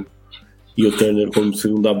shortstop e o Turner como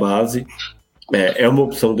segunda base. É uma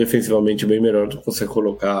opção defensivamente bem melhor do que você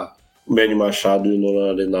colocar o Manny Machado e o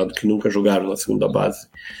Nolan Arenado, que nunca jogaram na segunda base,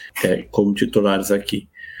 como titulares aqui.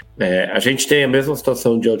 A gente tem a mesma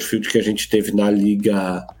situação de outfield que a gente teve na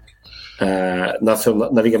Liga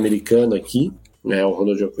Nacional, na Liga Americana aqui, né? O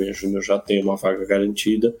Ronald Acunha Jr. já tem uma vaga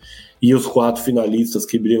garantida, e os 4 finalistas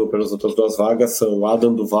que brigam pelas outras 2 vagas são o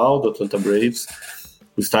Adam Duvall, do Atlanta Braves,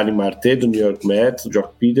 o Starling Marte, do New York Mets, o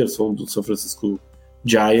Jock Peterson, do San Francisco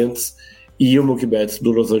Giants, e o Mookie Betts,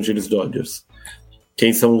 do Los Angeles Dodgers.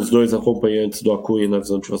 Quem são os 2 acompanhantes do Acunha na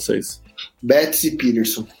visão de vocês? Betts e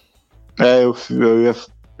Peterson.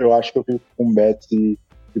 Eu acho que eu fico com Betts e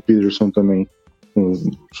Peterson também.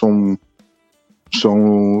 São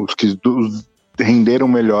os que renderam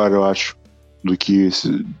melhor, eu acho, do que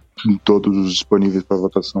todos os disponíveis para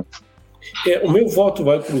votação. O meu voto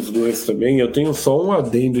vai para os 2 também. Eu tenho só um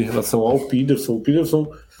adendo em relação ao Peterson. O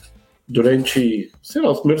Peterson, durante,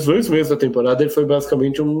 os primeiros 2 meses da temporada, ele foi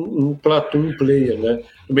basicamente um platoon player, né?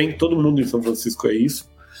 Bem, todo mundo em São Francisco é isso,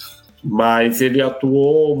 mas ele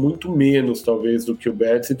atuou muito menos, talvez, do que o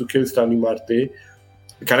Betts e do que o Starling Marte.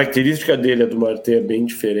 A característica dele, a do Marte, é bem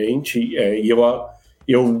diferente, e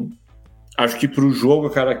eu Acho que para o jogo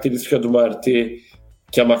a característica do Marte,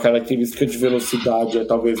 que é uma característica de velocidade, é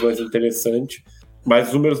talvez mais interessante. Mas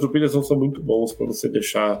os números do Peterson são muito bons para você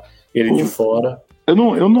deixar ele de fora. Eu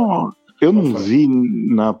não vi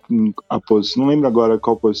a posição, não lembro agora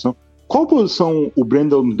qual posição. Qual posição o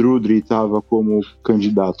Brandon Drudry estava como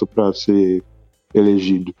candidato para ser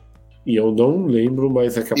elegido? E eu não lembro,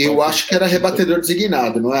 mas é capaz. Eu acho que era rebatedor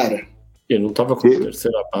designado, não era? Ele não estava como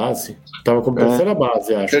terceira base? Estava como terceira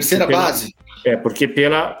base, acho. Terceira base? Porque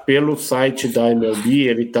pelo site da MLB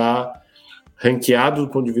ele está ranqueado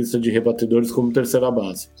do ponto de vista de rebatedores como terceira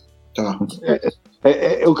base. Tá.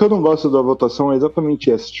 O que eu não gosto da votação é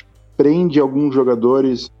exatamente essa. Tipo, prende alguns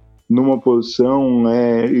jogadores numa posição,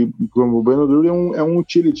 como o Brandon Drury é um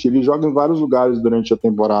utility, ele joga em vários lugares durante a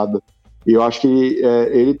temporada. E eu acho que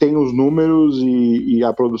ele tem os números e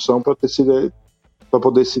a produção para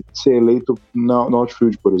poder ser eleito no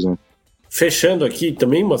outfield, por exemplo. Fechando aqui,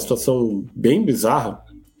 também uma situação bem bizarra.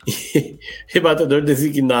 Rebatedor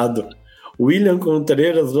designado. William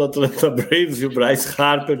Contreras do Atlanta Braves e o Bryce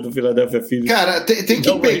Harper do Philadelphia Phillies. Cara, tem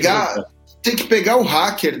que pegar o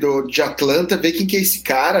hacker de Atlanta, ver quem que é esse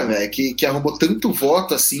cara, velho, que arrumou tanto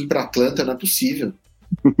voto assim pra Atlanta, não é possível.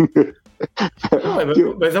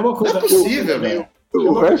 Não, mas é uma coisa... Não é possível, velho.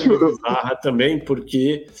 Eu acho bizarra também,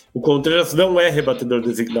 porque o Contreras não é rebatedor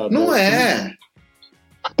designado. Não é.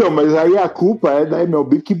 Então, mas aí a culpa é da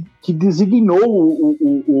MLB que designou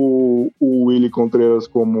o Willie Contreras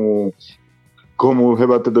como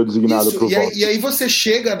rebatedor designado. Isso, e aí você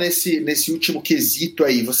chega nesse último quesito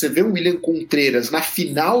aí, você vê o William Contreras na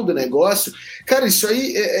final do negócio, cara, isso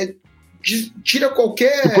aí tira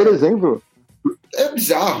qualquer... E, por exemplo... É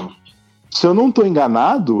bizarro. Se eu não estou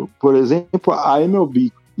enganado, por exemplo, a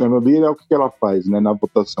MLB é o que ela faz, né, na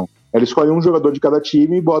votação. Ela escolhe um jogador de cada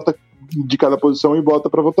time e bota de cada posição e bota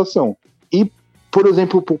para votação. E, por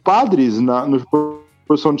exemplo, pro Padres, na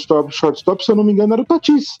posição de shortstop, se eu não me engano, era o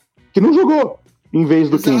Tatis, que não jogou em vez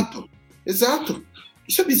do Quinto. Exato.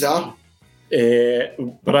 Isso é bizarro.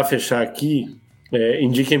 Para fechar aqui,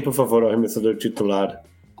 indiquem, por favor, o arremessador titular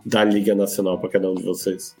da Liga Nacional para cada um de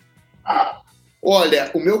vocês. Olha,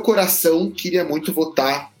 o meu coração queria muito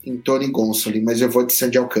votar em Tony Gonsolin, mas eu vou de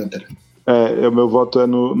Sandy Alcântara. O meu voto é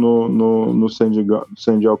no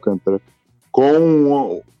Sandy Alcântara.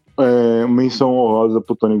 Com menção honrosa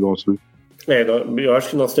pro Tony Gonsolin. Eu acho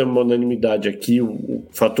que nós temos uma unanimidade aqui. O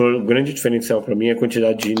grande diferencial para mim é a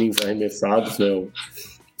quantidade de innings arremessados, né? O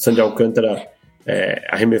Sandy Alcântara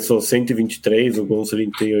arremessou 123, o Gonsolin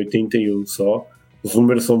tem 81 só. Os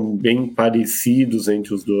números são bem parecidos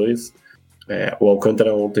entre os dois. O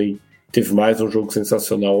Alcântara ontem teve mais um jogo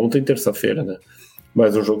sensacional. Ontem, terça-feira, né?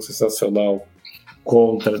 Mais um jogo sensacional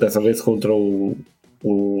dessa vez contra o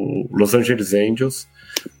Los Angeles Angels.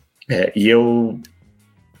 E eu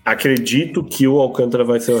acredito que o Alcântara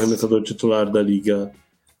vai ser o arremessador titular da Liga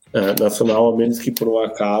Nacional, a menos que por um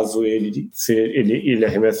acaso ele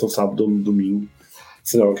arremessa no sábado ou no domingo.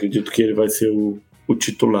 Senão eu acredito que ele vai ser o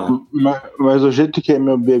titular. Mas o jeito que é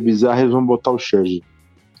meu bizarro, eles vão botar o Scherzer.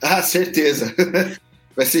 Ah, certeza.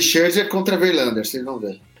 Vai ser Scherzer contra Verlander, vocês vão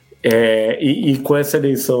ver. E com essa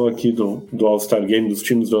eleição aqui do All-Star Game, dos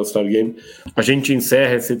times do All-Star Game, a gente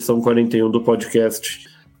encerra essa edição 41 do podcast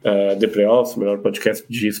The Playoffs, o melhor podcast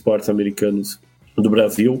de esportes americanos do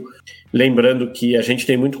Brasil. Lembrando que a gente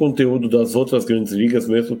tem muito conteúdo das outras grandes ligas,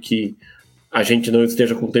 mesmo que a gente não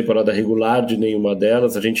esteja com temporada regular de nenhuma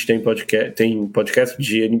delas. A gente tem podcast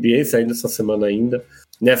de NBA saindo essa semana ainda.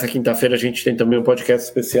 Nessa quinta-feira a gente tem também um podcast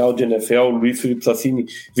especial de NFL. O Luiz Felipe Sassini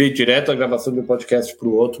veio direto à gravação de um podcast para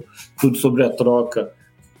o outro, tudo sobre a troca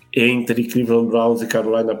entre Cleveland Browns e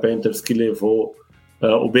Carolina Panthers que levou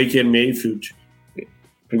o Baker Mayfield,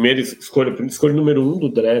 primeira escolha número 1 do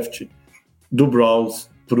draft do Browns,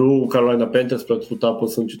 para o Carolina Panthers para disputar a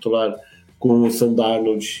posição titular com o Sam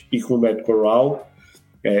Darnold e com o Matt Corral.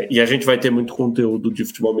 E a gente vai ter muito conteúdo de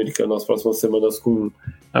futebol americano nas próximas semanas, com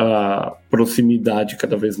a proximidade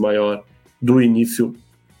cada vez maior do início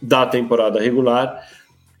da temporada regular.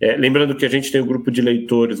 Lembrando que a gente tem um grupo de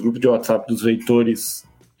leitores, grupo de WhatsApp dos leitores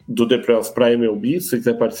do The Playoffs para MLB. Se você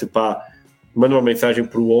quiser participar, manda uma mensagem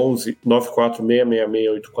para o 11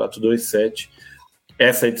 946668427.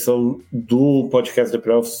 Essa edição do podcast The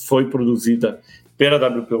Playoffs foi produzida pela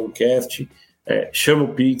WP1Cast. Chama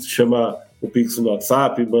o Pix no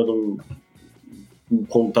WhatsApp, manda um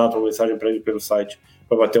contato, uma mensagem para ele pelo site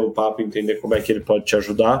para bater um papo e entender como é que ele pode te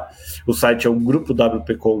ajudar. O site é o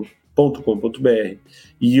grupowpcom.com.br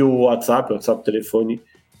e o WhatsApp telefone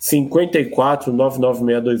 54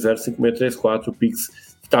 99620 5634. O Pix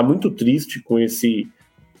está muito triste com esse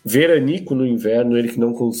veranico no inverno, ele que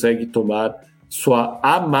não consegue tomar sua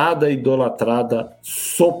amada e idolatrada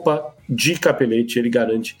sopa de capelete. Ele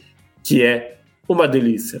garante que é uma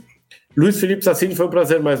delícia. Luiz Felipe Sassini, foi um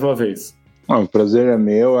prazer mais uma vez. O prazer é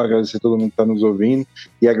meu, agradecer a todo mundo que está nos ouvindo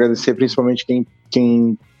e agradecer principalmente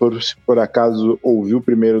quem por acaso ouviu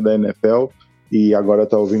primeiro da NFL e agora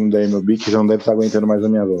está ouvindo da MLB, que já não deve estar aguentando mais a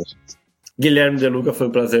minha voz. Guilherme De Luca, foi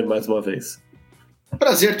um prazer mais uma vez.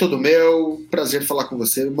 Prazer todo meu, prazer falar com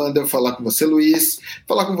você, manda eu falar com você, Luiz,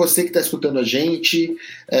 falar com você que está escutando a gente.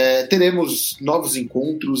 Teremos novos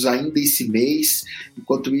encontros ainda esse mês.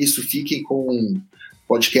 Enquanto isso, fiquem com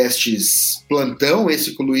podcasts plantão,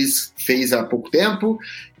 esse que o Luiz fez há pouco tempo,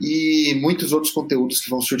 e muitos outros conteúdos que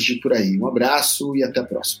vão surgir por aí. Um abraço e até a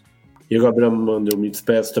próxima. E o Gabriel Mandel, me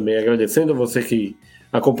despeço também agradecendo a você que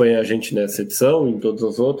acompanha a gente nessa edição e em todas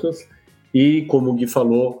as outras. E como o Gui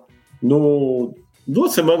falou,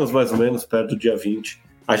 2 semanas mais ou menos, perto do dia 20,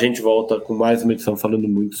 a gente volta com mais uma edição falando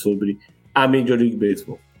muito sobre a Major League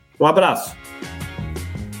Baseball. Um abraço!